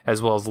 internet, as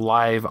well as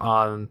live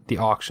on the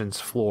auctions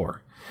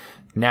floor.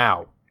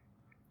 Now,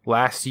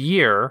 last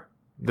year,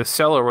 the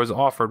seller was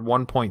offered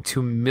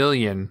 $1.2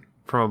 million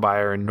from a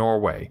buyer in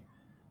Norway,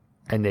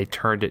 and they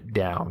turned it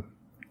down.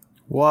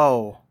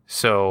 Whoa.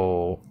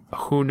 So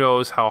who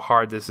knows how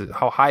high this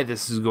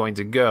is going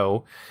to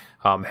go.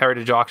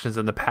 Heritage Auctions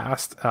in the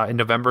past, in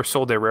November,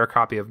 sold their rare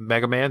copy of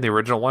Mega Man, the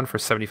original one, for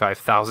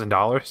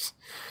 $75,000.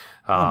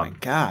 Oh my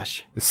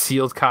gosh. The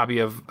sealed copy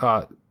of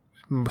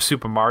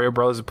Super Mario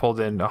Bros. Pulled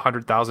in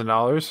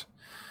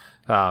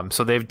 $100,000.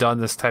 So they've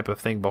done this type of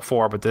thing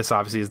before, but this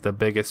obviously is the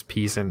biggest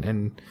piece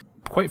and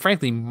quite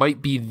frankly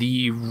might be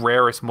the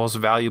rarest, most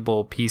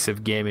valuable piece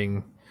of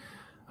gaming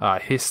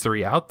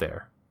history out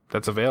there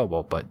that's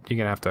available. But you're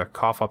going to have to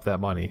cough up that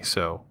money.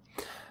 So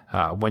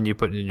when you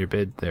put it in your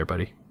bid there,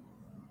 buddy.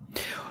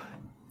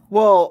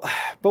 Well,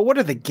 but what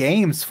are the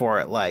games for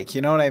it like?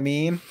 You know what I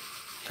mean?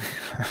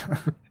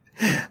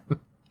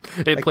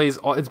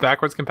 It's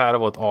backwards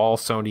compatible with all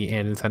Sony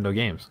and Nintendo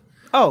games.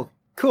 Oh,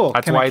 cool.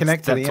 That's Can why I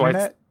connect to the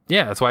internet?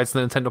 That's why it's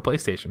the Nintendo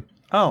PlayStation.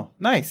 Oh,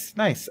 nice.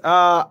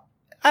 I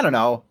don't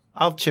know.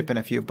 I'll chip in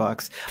a few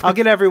bucks. I'll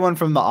get everyone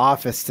from the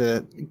office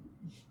to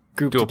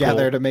group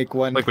together to make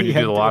one. Like when you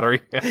do the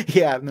lottery?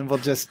 Yeah, and then we'll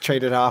just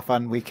trade it off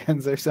on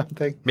weekends or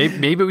something.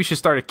 Maybe we should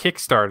start a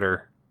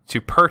Kickstarter to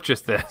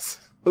purchase this.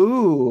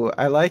 Ooh,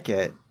 I like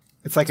it.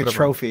 It's like a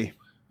trophy.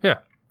 Yeah.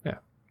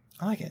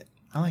 I like it.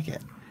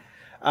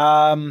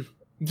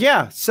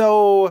 Yeah,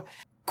 so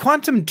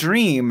Quantum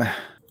Dream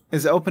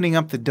is opening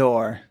up the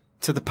door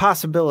to the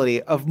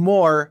possibility of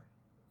more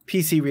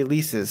PC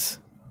releases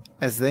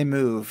as they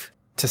move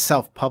to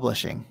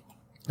self-publishing.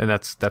 And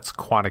that's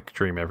Quantic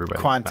Dream,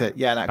 everybody.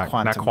 Not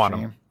Quantum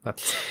Dream.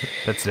 That's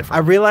different. I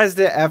realized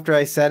it after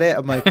I said it.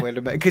 I'm like, wait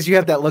a minute, because you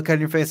have that look on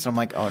your face, and I'm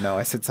like, oh no,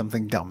 I said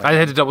something dumb. I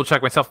had to double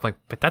check myself. I'm like,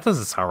 but that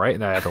doesn't sound right,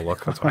 and I had to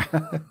look. That's why.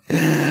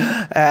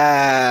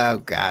 Oh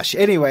gosh.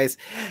 Anyways,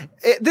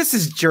 this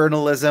is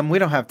journalism. We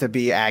don't have to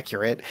be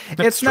accurate.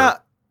 It's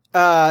not.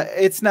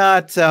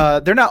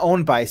 They're not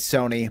owned by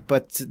Sony,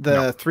 but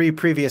the three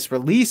previous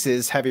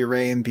releases, Heavy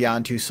Rain,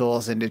 Beyond Two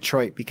Souls, and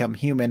Detroit Become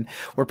Human,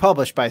 were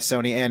published by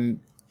Sony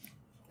and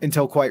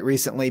until quite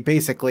recently,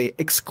 basically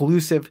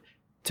exclusive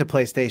to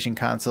PlayStation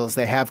consoles.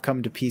 They have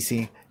come to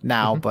PC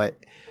now, but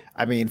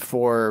I mean,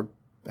 for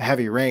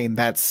Heavy Rain,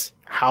 that's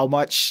how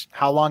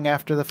long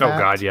after the fact? Oh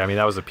god, yeah. I mean,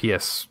 that was a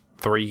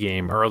PS3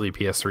 game, early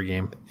PS3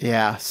 game.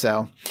 Yeah,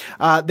 so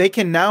they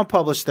can now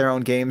publish their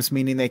own games,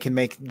 meaning they can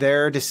make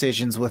their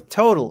decisions with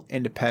total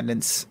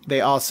independence.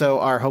 They also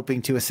are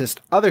hoping to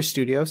assist other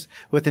studios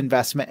with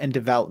investment and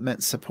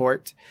development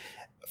support.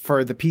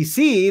 For the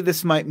PC,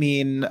 this might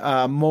mean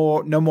no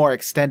more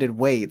extended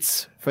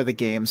waits for the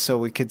game, so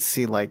we could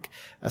see like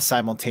a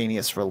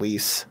simultaneous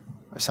release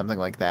or something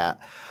like that.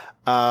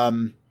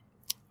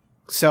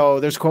 So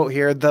there's a quote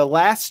here. The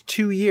last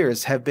 2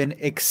 years have been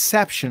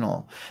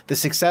exceptional. The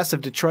success of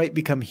Detroit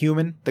Become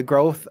Human, the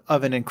growth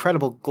of an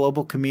incredible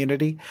global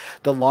community,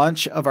 the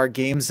launch of our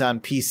games on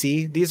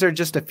PC. These are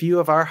just a few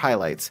of our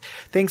highlights.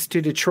 Thanks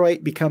to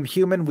Detroit Become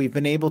Human, we've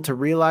been able to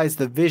realize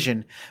the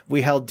vision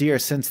we held dear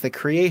since the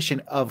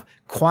creation of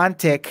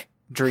Quantic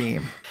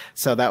Dream.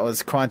 So that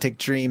was Quantic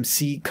Dream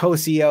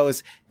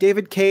co-CEOs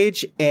David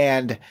Cage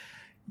and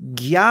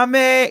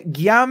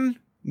Guillaume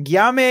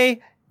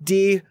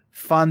de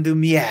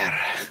Fondumier.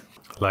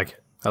 I like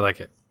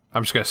it.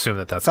 I'm just going to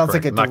assume that's sounds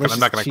correct. Like I'm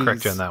not going to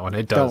correct you on that one.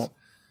 It does.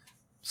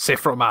 C'est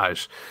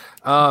fromage.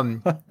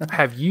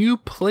 Have you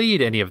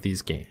played any of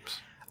these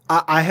games?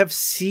 I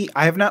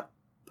have not.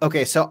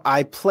 Okay, so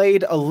I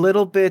played a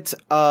little bit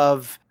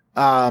of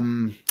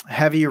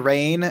Heavy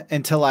Rain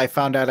until I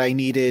found out I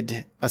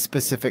needed a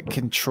specific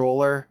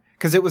controller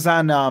because it was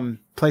on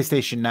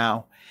PlayStation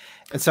Now.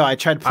 And so I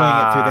tried playing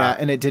it through that,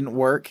 and it didn't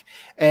work.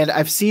 And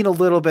I've seen a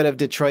little bit of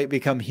Detroit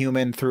Become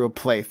Human through a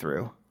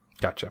playthrough.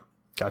 Gotcha.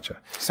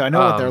 So I know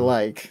what they're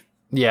like.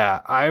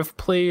 Yeah, I've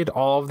played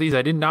all of these.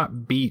 I did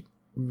not beat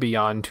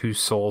Beyond Two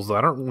Souls, though.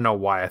 I don't know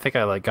why. I think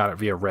I got it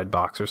via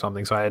Redbox or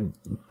something, so I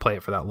didn't play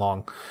it for that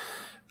long.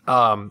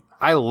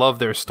 I love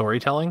their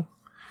storytelling.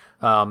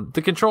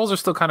 The controls are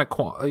still kind of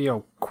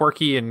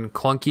quirky and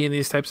clunky in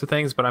these types of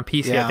things, but on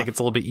PC I think it's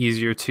a little bit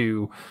easier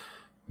to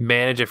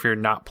manage if you're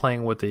not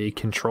playing with a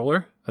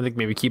controller. I think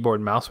maybe keyboard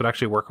and mouse would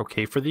actually work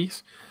okay for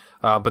these.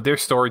 But their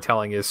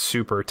storytelling is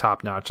super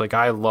top notch. Like,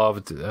 I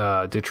loved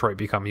Detroit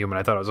Become Human.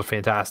 I thought it was a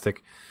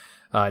fantastic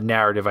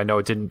narrative. I know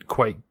it didn't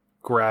quite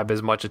grab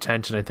as much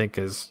attention, I think,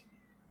 as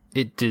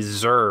it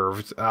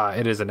deserved.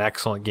 It is an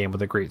excellent game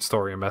with a great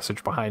story and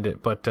message behind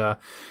it. But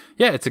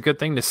it's a good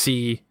thing to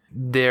see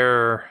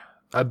their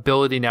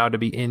ability now to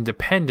be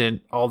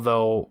independent,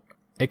 although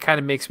it kind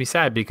of makes me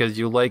sad because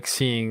you like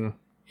seeing,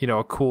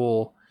 a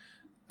cool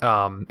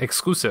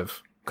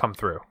exclusive come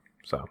through.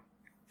 So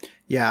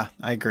yeah,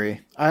 I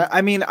agree.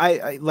 I mean,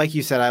 I like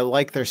you said, I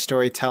like their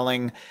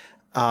storytelling.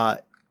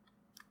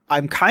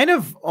 I'm kind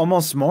of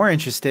almost more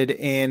interested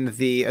in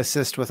the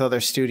assist with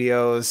other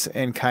studios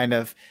and kind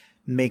of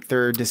make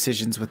their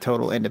decisions with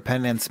total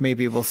independence.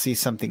 Maybe we'll see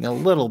something a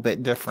little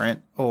bit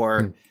different,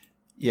 or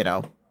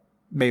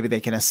maybe they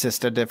can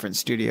assist a different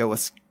studio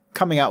with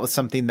coming out with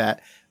something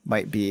that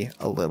might be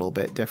a little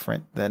bit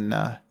different than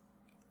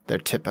their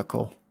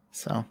typical.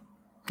 So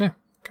yeah,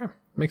 okay,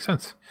 makes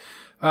sense.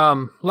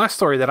 Last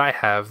story that I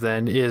have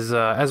then is,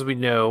 as we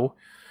know,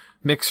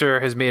 Mixer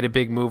has made a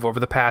big move over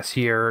the past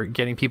year,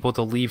 getting people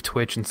to leave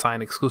Twitch and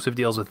sign exclusive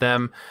deals with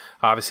them.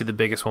 Obviously, the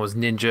biggest one was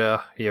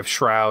Ninja. You have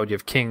Shroud. You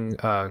have King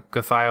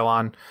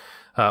Gothialon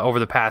over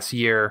the past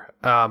year.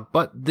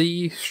 But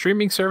the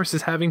streaming service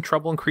is having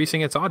trouble increasing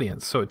its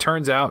audience. So it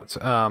turns out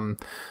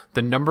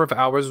the number of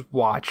hours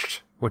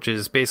watched, which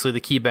is basically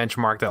the key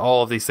benchmark that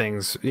all of these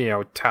things,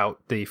 tout,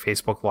 the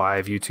Facebook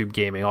Live, YouTube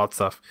gaming, all that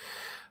stuff,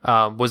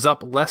 was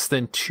up less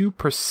than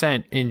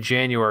 2% in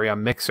January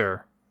on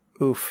Mixer.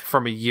 Oof.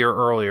 From a year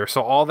earlier.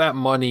 So all that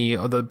money,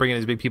 bringing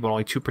these big people,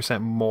 only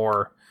 2%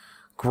 more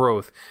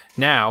growth.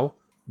 Now,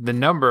 the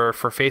number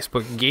for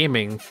Facebook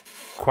gaming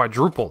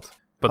quadrupled.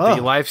 But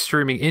the live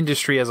streaming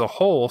industry as a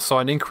whole saw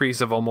an increase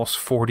of almost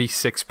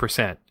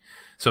 46%.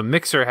 So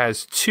Mixer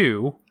has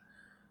 2.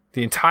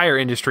 The entire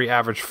industry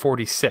averaged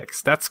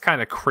 46. That's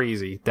kind of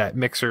crazy that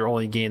Mixer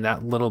only gained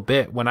that little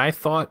bit when I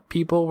thought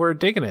people were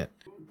digging it.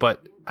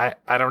 But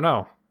I don't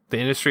know. The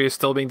industry is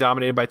still being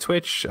dominated by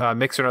Twitch.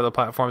 Mixer and other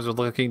platforms are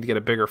looking to get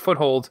a bigger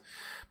foothold,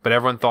 but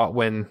everyone thought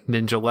when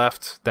Ninja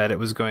left that it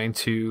was going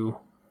to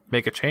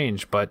make a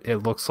change, but it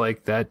looks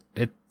like that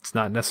it's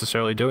not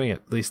necessarily doing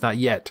it, at least not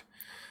yet.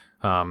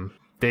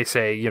 They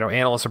say,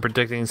 analysts are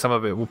predicting some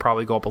of it will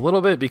probably go up a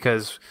little bit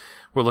because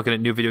we're looking at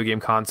new video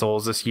game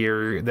consoles this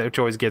year, which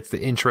always gets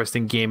the interest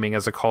in gaming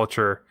as a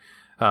culture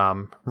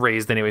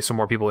raised anyway, so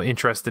more people are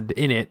interested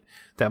in it.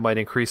 That might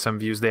increase some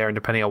views there, and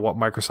depending on what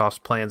Microsoft's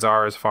plans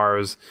are as far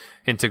as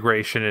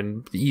integration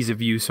and ease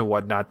of use and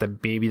whatnot, then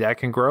maybe that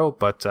can grow.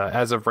 But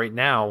as of right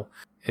now,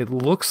 it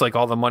looks like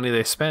all the money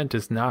they spent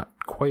is not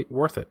quite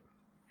worth it.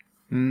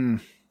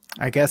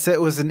 I guess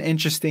it was an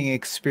interesting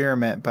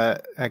experiment,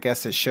 but I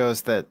guess it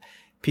shows that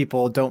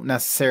people don't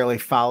necessarily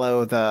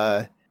follow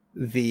the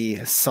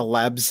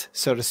celebs,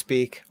 so to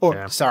speak, or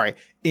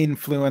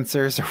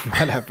influencers or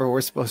whatever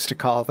we're supposed to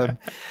call them.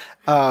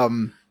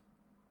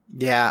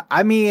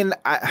 I mean,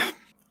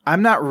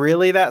 I'm not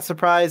really that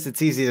surprised.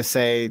 It's easy to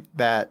say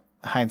that,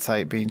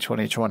 hindsight being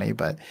 2020,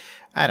 but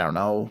I don't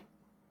know.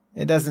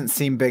 It doesn't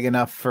seem big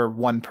enough for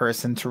one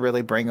person to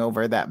really bring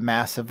over that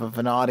massive of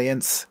an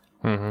audience.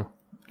 Mm-hmm.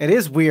 It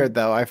is weird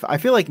though. I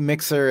feel like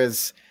Mixer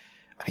is,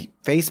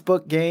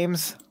 Facebook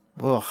games.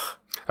 Ugh.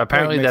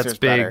 Apparently that's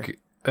big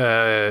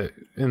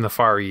in the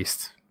Far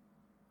East.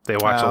 They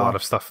watch a lot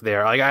of stuff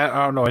there. Like, I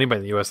don't know anybody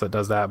in the U.S. that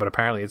does that, but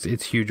apparently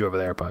it's huge over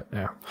there. But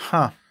yeah,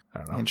 I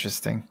don't know.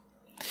 Interesting.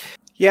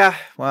 Yeah,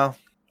 well,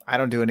 I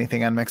don't do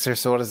anything on Mixer,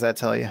 so what does that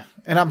tell you?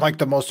 And I'm like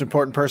the most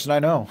important person I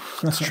know.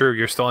 It's true.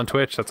 You're still on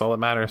Twitch. That's all that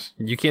matters.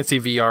 You can't see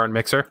VR in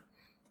Mixer.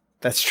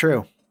 That's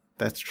true.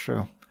 That's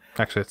true.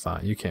 Actually, it's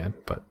not. You can,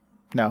 but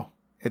no,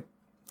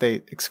 the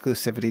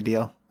exclusivity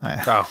deal.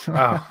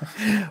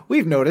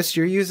 We've noticed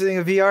you're using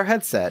a VR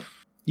headset.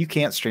 You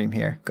can't stream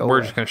here. We're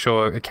just going to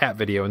show a cat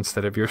video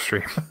instead of your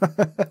stream.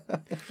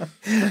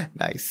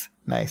 Nice.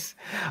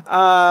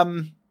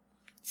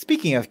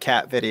 Speaking of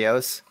cat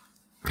videos,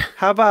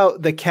 how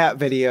about the cat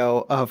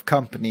video of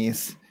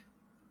companies?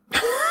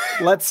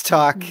 Let's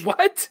talk.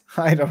 What?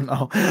 I don't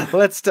know.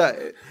 Let's talk.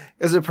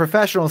 It's a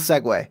professional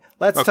segue.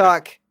 Let's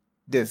talk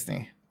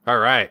Disney. All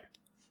right.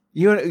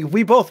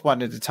 We both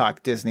wanted to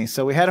talk Disney,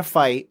 so we had a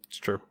fight. It's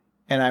true.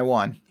 And I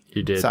won.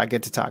 You did. So I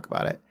get to talk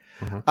about it.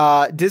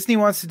 Mm-hmm. Disney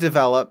wants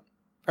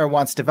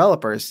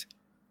developers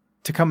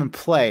to come and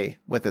play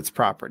with its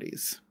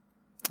properties.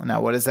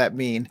 Now, what does that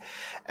mean?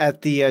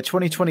 At the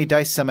 2020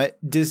 DICE Summit,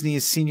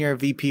 Disney's Senior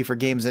VP for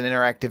Games and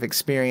Interactive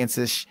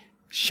Experiences,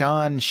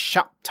 Sean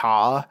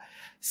Shaptaw,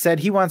 said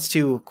he wants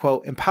to,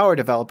 quote, empower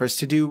developers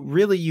to do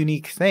really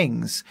unique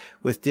things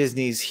with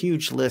Disney's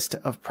huge list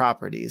of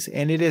properties.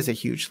 And it is a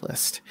huge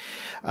list.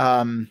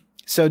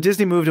 So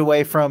Disney moved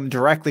away from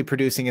directly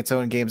producing its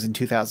own games in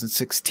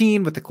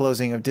 2016 with the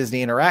closing of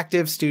Disney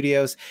Interactive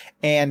Studios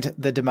and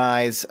the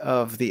demise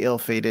of the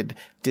ill-fated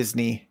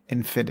Disney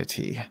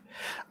Infinity.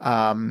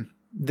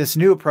 This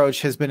new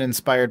approach has been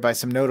inspired by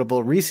some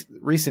notable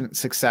recent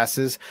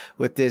successes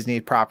with Disney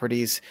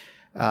properties.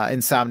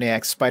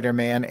 Insomniac's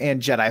Spider-Man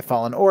and Jedi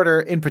Fallen Order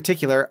in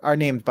particular are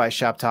named by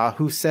Chaptal,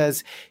 who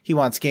says he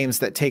wants games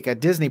that take a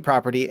Disney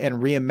property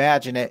and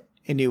reimagine it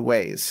in new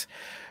ways.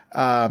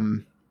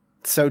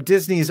 So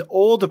Disney's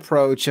old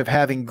approach of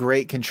having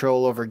great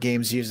control over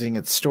games using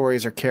its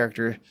stories or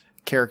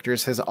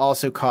characters has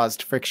also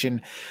caused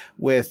friction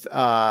with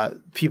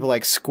people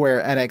like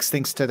Square Enix,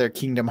 thanks to their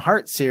Kingdom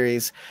Hearts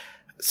series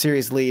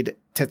lead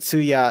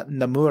Tetsuya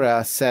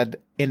Nomura said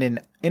in an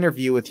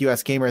interview with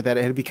US Gamer that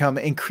it had become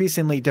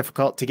increasingly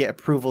difficult to get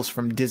approvals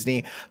from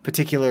Disney,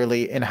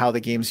 particularly in how the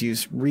games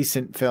use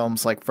recent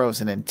films like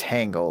Frozen and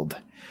Tangled.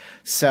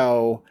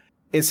 So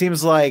it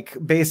seems like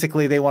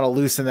basically they want to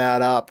loosen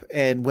that up.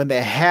 And when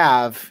they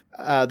have,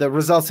 the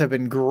results have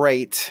been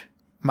great.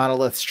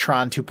 Monolith's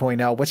Tron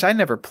 2.0, which I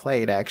never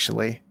played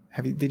actually.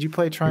 Did you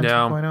play Tron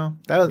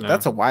 2.0?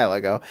 That's a while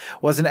ago.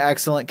 Was an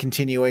excellent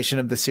continuation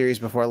of the series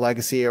before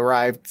Legacy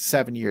arrived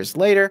 7 years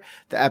later.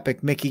 The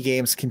epic Mickey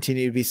games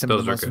continue to be some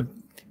of the most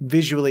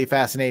visually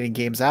fascinating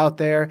games out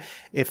there,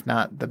 if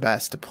not the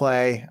best to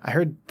play. I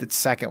heard the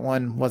second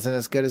one wasn't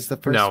as good as the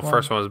first one. No,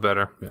 first one was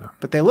better. Yeah.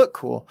 But they look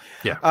cool.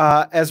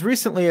 Yeah. As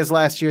recently as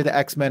last year, the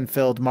X-Men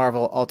filled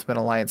Marvel Ultimate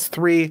Alliance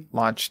 3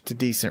 launched to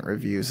decent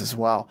reviews as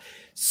well.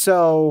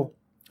 So,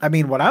 I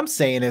mean, what I'm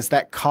saying is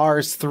that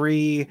Cars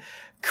 3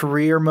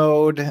 career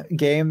mode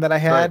game that I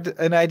had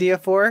an idea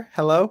for.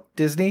 Hello,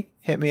 Disney,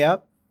 hit me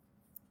up.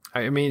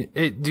 I mean,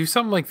 do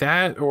something like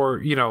that, or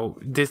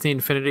Disney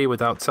Infinity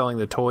without selling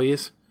the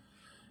toys.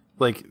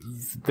 Like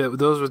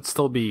those would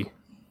still be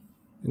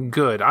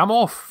good. I'm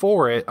all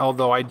for it,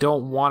 although I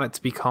don't want it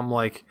to become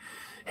like,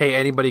 hey,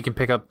 anybody can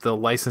pick up the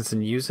license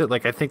and use it.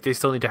 Like I think they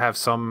still need to have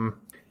some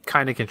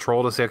kind of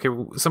control to say, okay,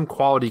 some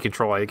quality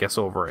control, I guess,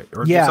 over it,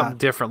 or do something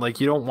different. Like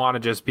you don't want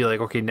to just be like,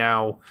 okay,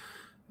 now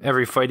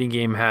every fighting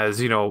game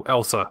has,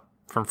 Elsa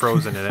from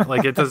Frozen in it.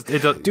 Like it does.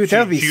 Dude, that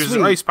would be she uses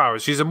sweet. ice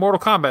powers. She's in Mortal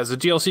Kombat as a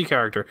DLC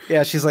character.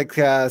 Yeah, she's like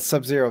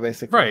Sub-Zero,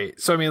 basically. Right.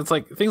 So I mean, it's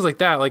like things like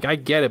that. Like I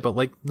get it, but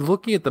like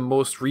looking at the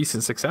most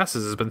recent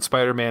successes has been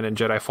Spider-Man and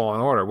Jedi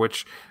Fallen Order,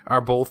 which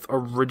are both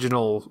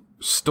original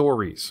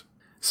stories.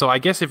 So I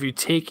guess if you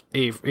take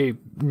a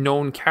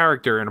known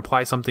character and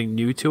apply something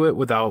new to it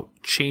without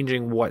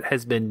changing what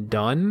has been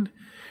done,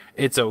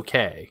 it's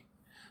okay.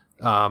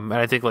 And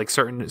I think like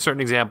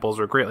certain examples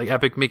are great. Like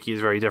Epic Mickey is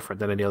very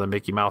different than any other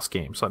Mickey Mouse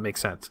game, so that makes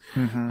sense.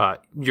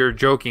 Mm-hmm. You're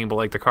joking, but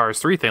like the Cars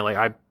 3 thing,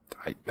 like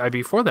I'd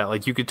be for that.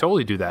 Like you could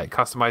totally do that.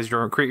 Customize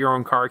create your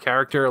own car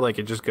character, like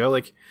and just go.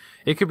 Like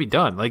it could be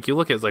done. Like you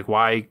look at it, like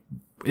why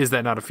is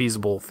that not a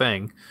feasible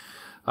thing?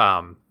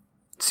 So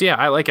yeah,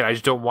 I like it. I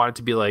just don't want it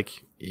to be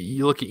like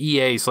you look at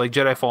EA. So like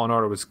Jedi Fallen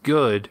Order was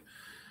good,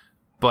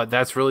 but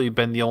that's really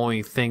been the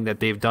only thing that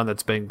they've done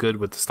that's been good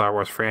with the Star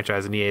Wars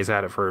franchise, and EA's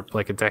had it for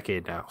like a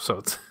decade now. So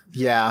it's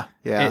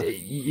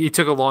it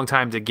took a long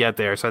time to get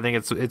there. So I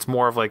think it's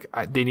more of like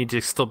they need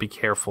to still be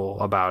careful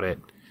about it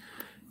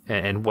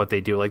and what they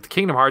do. Like the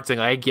Kingdom Hearts thing,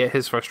 I get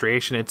his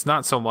frustration. It's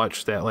not so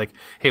much that like,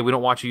 hey, we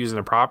don't want you using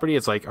a property.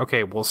 It's like,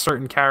 okay, well,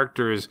 certain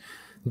characters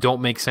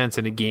don't make sense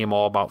in a game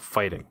all about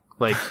fighting.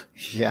 Like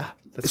yeah,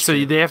 so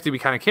true. They have to be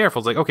kind of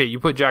careful. It's like, okay, you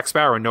put Jack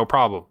Sparrow, no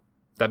problem,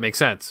 that makes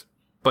sense.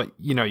 But,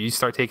 you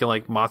start taking,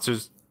 like,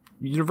 Monsters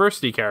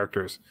University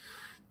characters.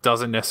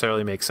 Doesn't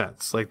necessarily make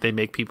sense. Like, they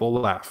make people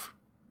laugh.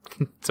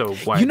 So,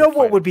 why? You know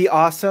what would be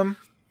awesome?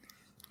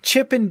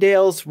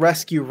 Chippendales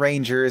Rescue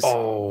Rangers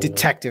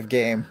detective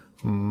game.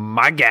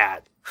 My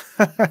God.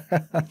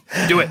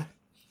 Do it.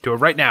 Do it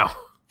right now.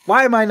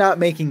 Why am I not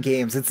making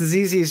games? It's as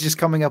easy as just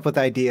coming up with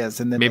ideas.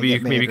 And then maybe you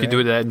could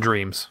do that in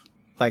dreams.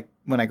 Like,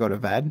 when I go to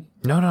bed?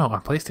 No,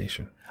 on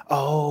PlayStation.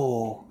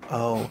 Oh,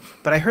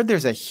 but I heard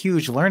there's a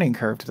huge learning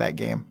curve to that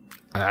game.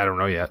 I don't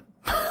know yet.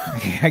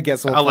 I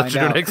guess I'll let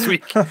you know next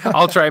week.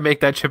 I'll try and make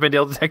that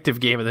Chippendale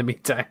detective game in the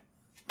meantime.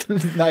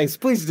 Nice,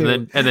 please do.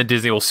 And then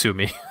Disney will sue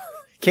me.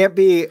 Can't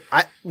be.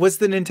 Was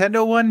the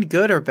Nintendo one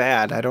good or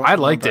bad? I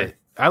liked it.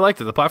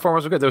 The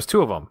platformers were good. There was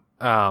two of them.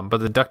 But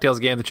the DuckTales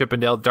game, the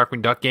Chippendale,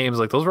 Darkwing Duck games,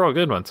 like those were all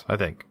good ones, I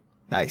think.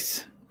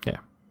 Nice. Yeah.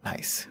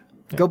 Nice.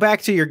 Yeah. Go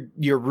back to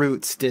your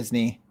roots,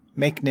 Disney.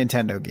 Make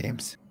Nintendo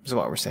games. Is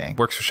what we're saying.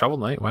 Works for Shovel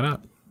Knight. Why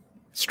not?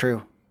 It's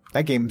true.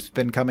 That game's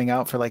been coming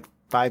out for like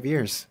 5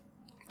 years.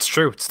 It's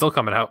true. It's still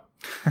coming out.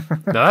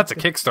 Now that's a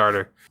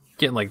Kickstarter.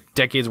 Getting like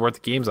decades worth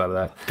of games out of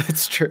that.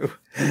 That's true.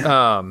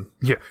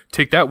 Yeah.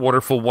 Take that,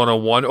 Waterfall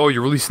 101. Oh,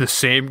 you're releasing the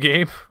same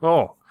game?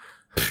 Oh.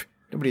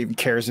 Nobody even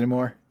cares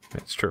anymore.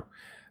 It's true.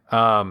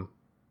 What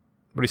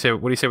do you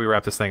say we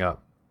wrap this thing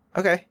up?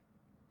 Okay.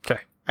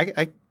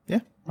 Okay.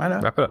 Yeah, why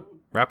not? Wrap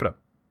it up.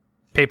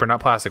 Paper, not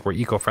plastic. We're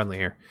eco-friendly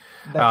here.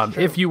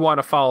 If you want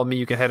to follow me,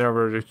 you can head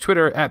over to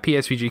Twitter at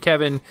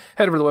PSVGKevin.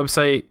 Head over to the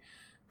website,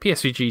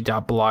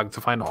 psvg.blog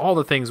to find all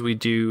the things we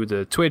do,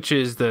 the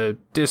Twitches, the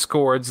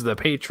Discords, the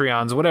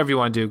Patreons, whatever you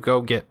want to do.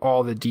 Go get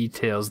all the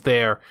details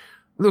there.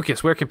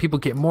 Lucas, where can people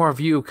get more of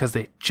you because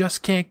they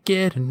just can't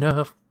get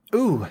enough?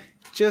 Ooh,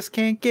 just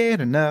can't get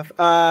enough.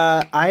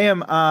 I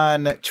am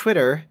on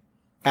Twitter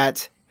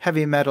at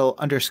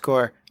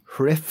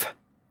heavymetal_riff.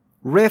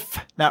 Riff,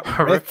 not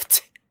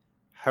rift.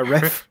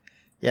 Riff.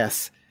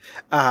 Yes.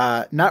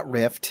 Not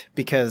rift,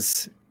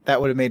 because that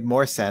would have made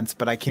more sense,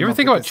 but I can't. You ever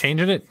think about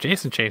changing it?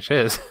 Jason changed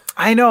his.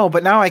 I know,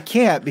 but now I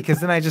can't, because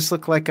then I just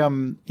look like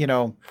I'm,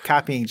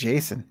 copying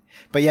Jason.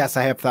 But yes,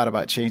 I have thought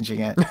about changing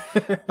it.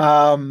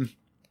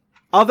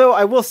 Although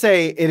I will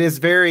say it is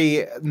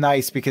very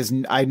nice because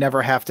I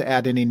never have to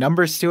add any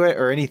numbers to it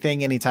or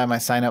anything anytime I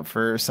sign up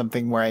for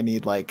something where I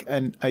need like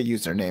a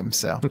username.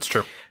 So that's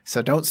true.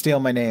 So don't steal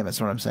my name is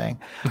what I'm saying.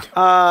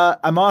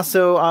 I'm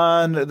also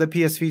on the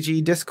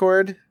PSVG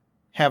Discord,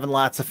 having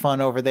lots of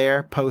fun over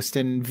there,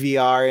 posting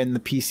VR in the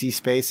PC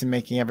space and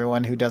making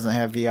everyone who doesn't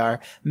have VR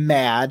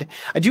mad.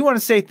 I do want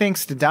to say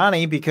thanks to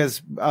Donnie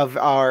because of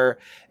our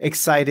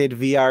excited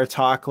VR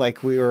talk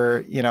like we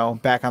were,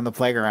 back on the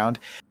playground.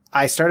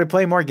 I started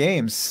playing more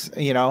games.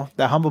 The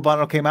Humble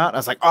Bundle came out. I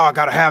was like, oh, I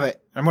got to have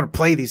it. I'm going to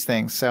play these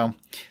things. So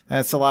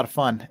that's a lot of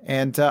fun.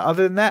 And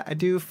other than that, I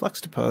do Flux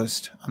to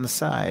Post on the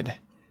side.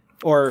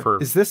 Or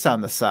is this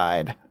on the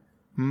side?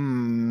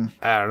 I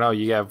don't know.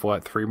 You have,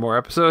 3 more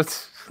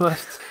episodes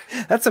left?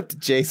 That's up to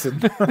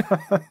Jason.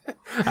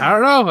 I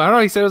don't know.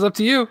 He said it was up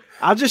to you.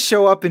 I'll just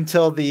show up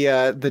until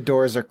the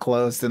doors are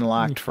closed and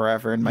locked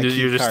forever. And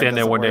you just stand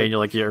there one day and you're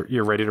like,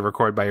 you're ready to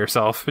record by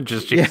yourself. And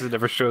just Jason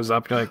never shows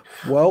up. You're like,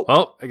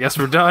 well, I guess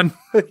we're done.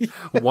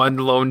 One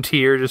lone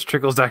tear just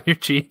trickles down your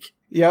cheek.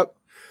 Yep.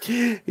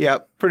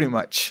 Pretty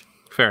much.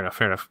 Fair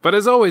enough. But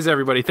as always,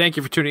 everybody, thank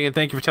you for tuning in.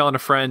 Thank you for telling a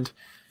friend.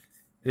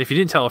 And if you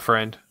didn't tell a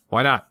friend,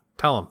 why not?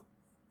 Tell them.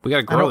 We got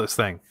to grow this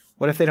thing.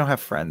 What if they don't have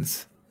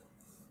friends?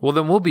 Well,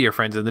 then we'll be your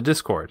friends in the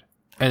Discord.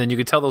 And then you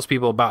can tell those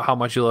people about how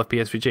much you love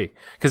PSVG.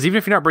 Because even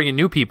if you're not bringing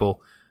new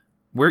people,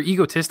 we're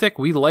egotistic.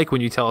 We like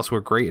when you tell us we're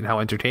great and how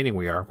entertaining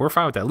we are. We're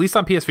fine with that. At least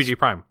on PSVG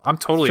Prime. I'm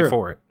totally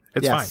for it.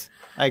 It's fine.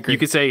 I agree. You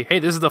could say, hey,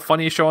 this is the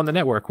funniest show on the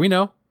network. We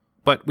know.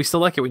 But we still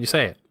like it when you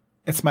say it.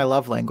 It's my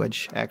love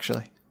language,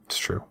 actually. It's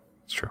true.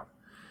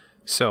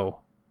 So,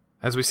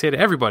 as we say to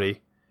everybody,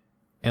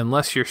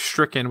 unless you're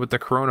stricken with the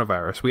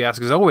coronavirus, we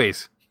ask as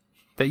always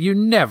that you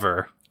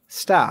never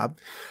stop.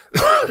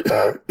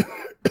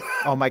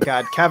 Oh my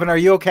God. Kevin, are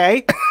you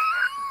okay?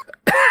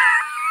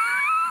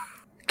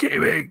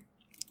 Gaming.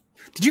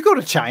 Did you go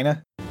to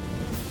China?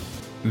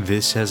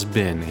 This has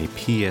been a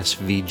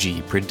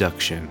PSVG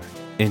production.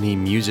 Any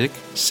music,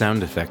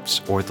 sound effects,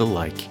 or the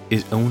like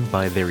is owned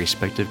by their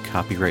respective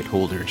copyright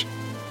holders.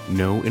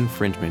 No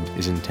infringement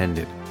is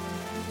intended.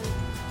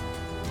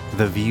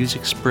 The views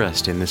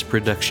expressed in this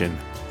production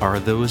are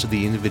those of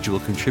the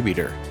individual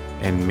contributor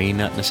and may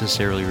not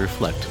necessarily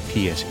reflect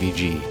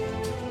PSVG.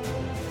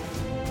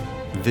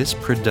 This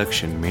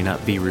production may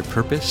not be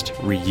repurposed,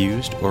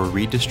 reused, or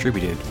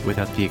redistributed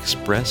without the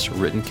express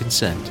written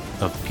consent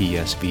of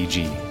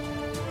PSVG.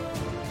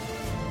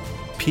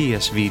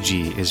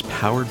 PSVG is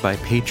powered by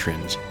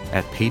patrons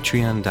at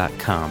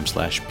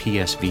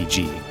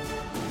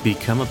patreon.com/PSVG.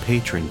 Become a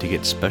patron to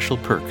get special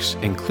perks,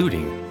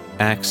 including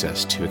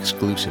access to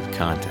exclusive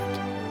content.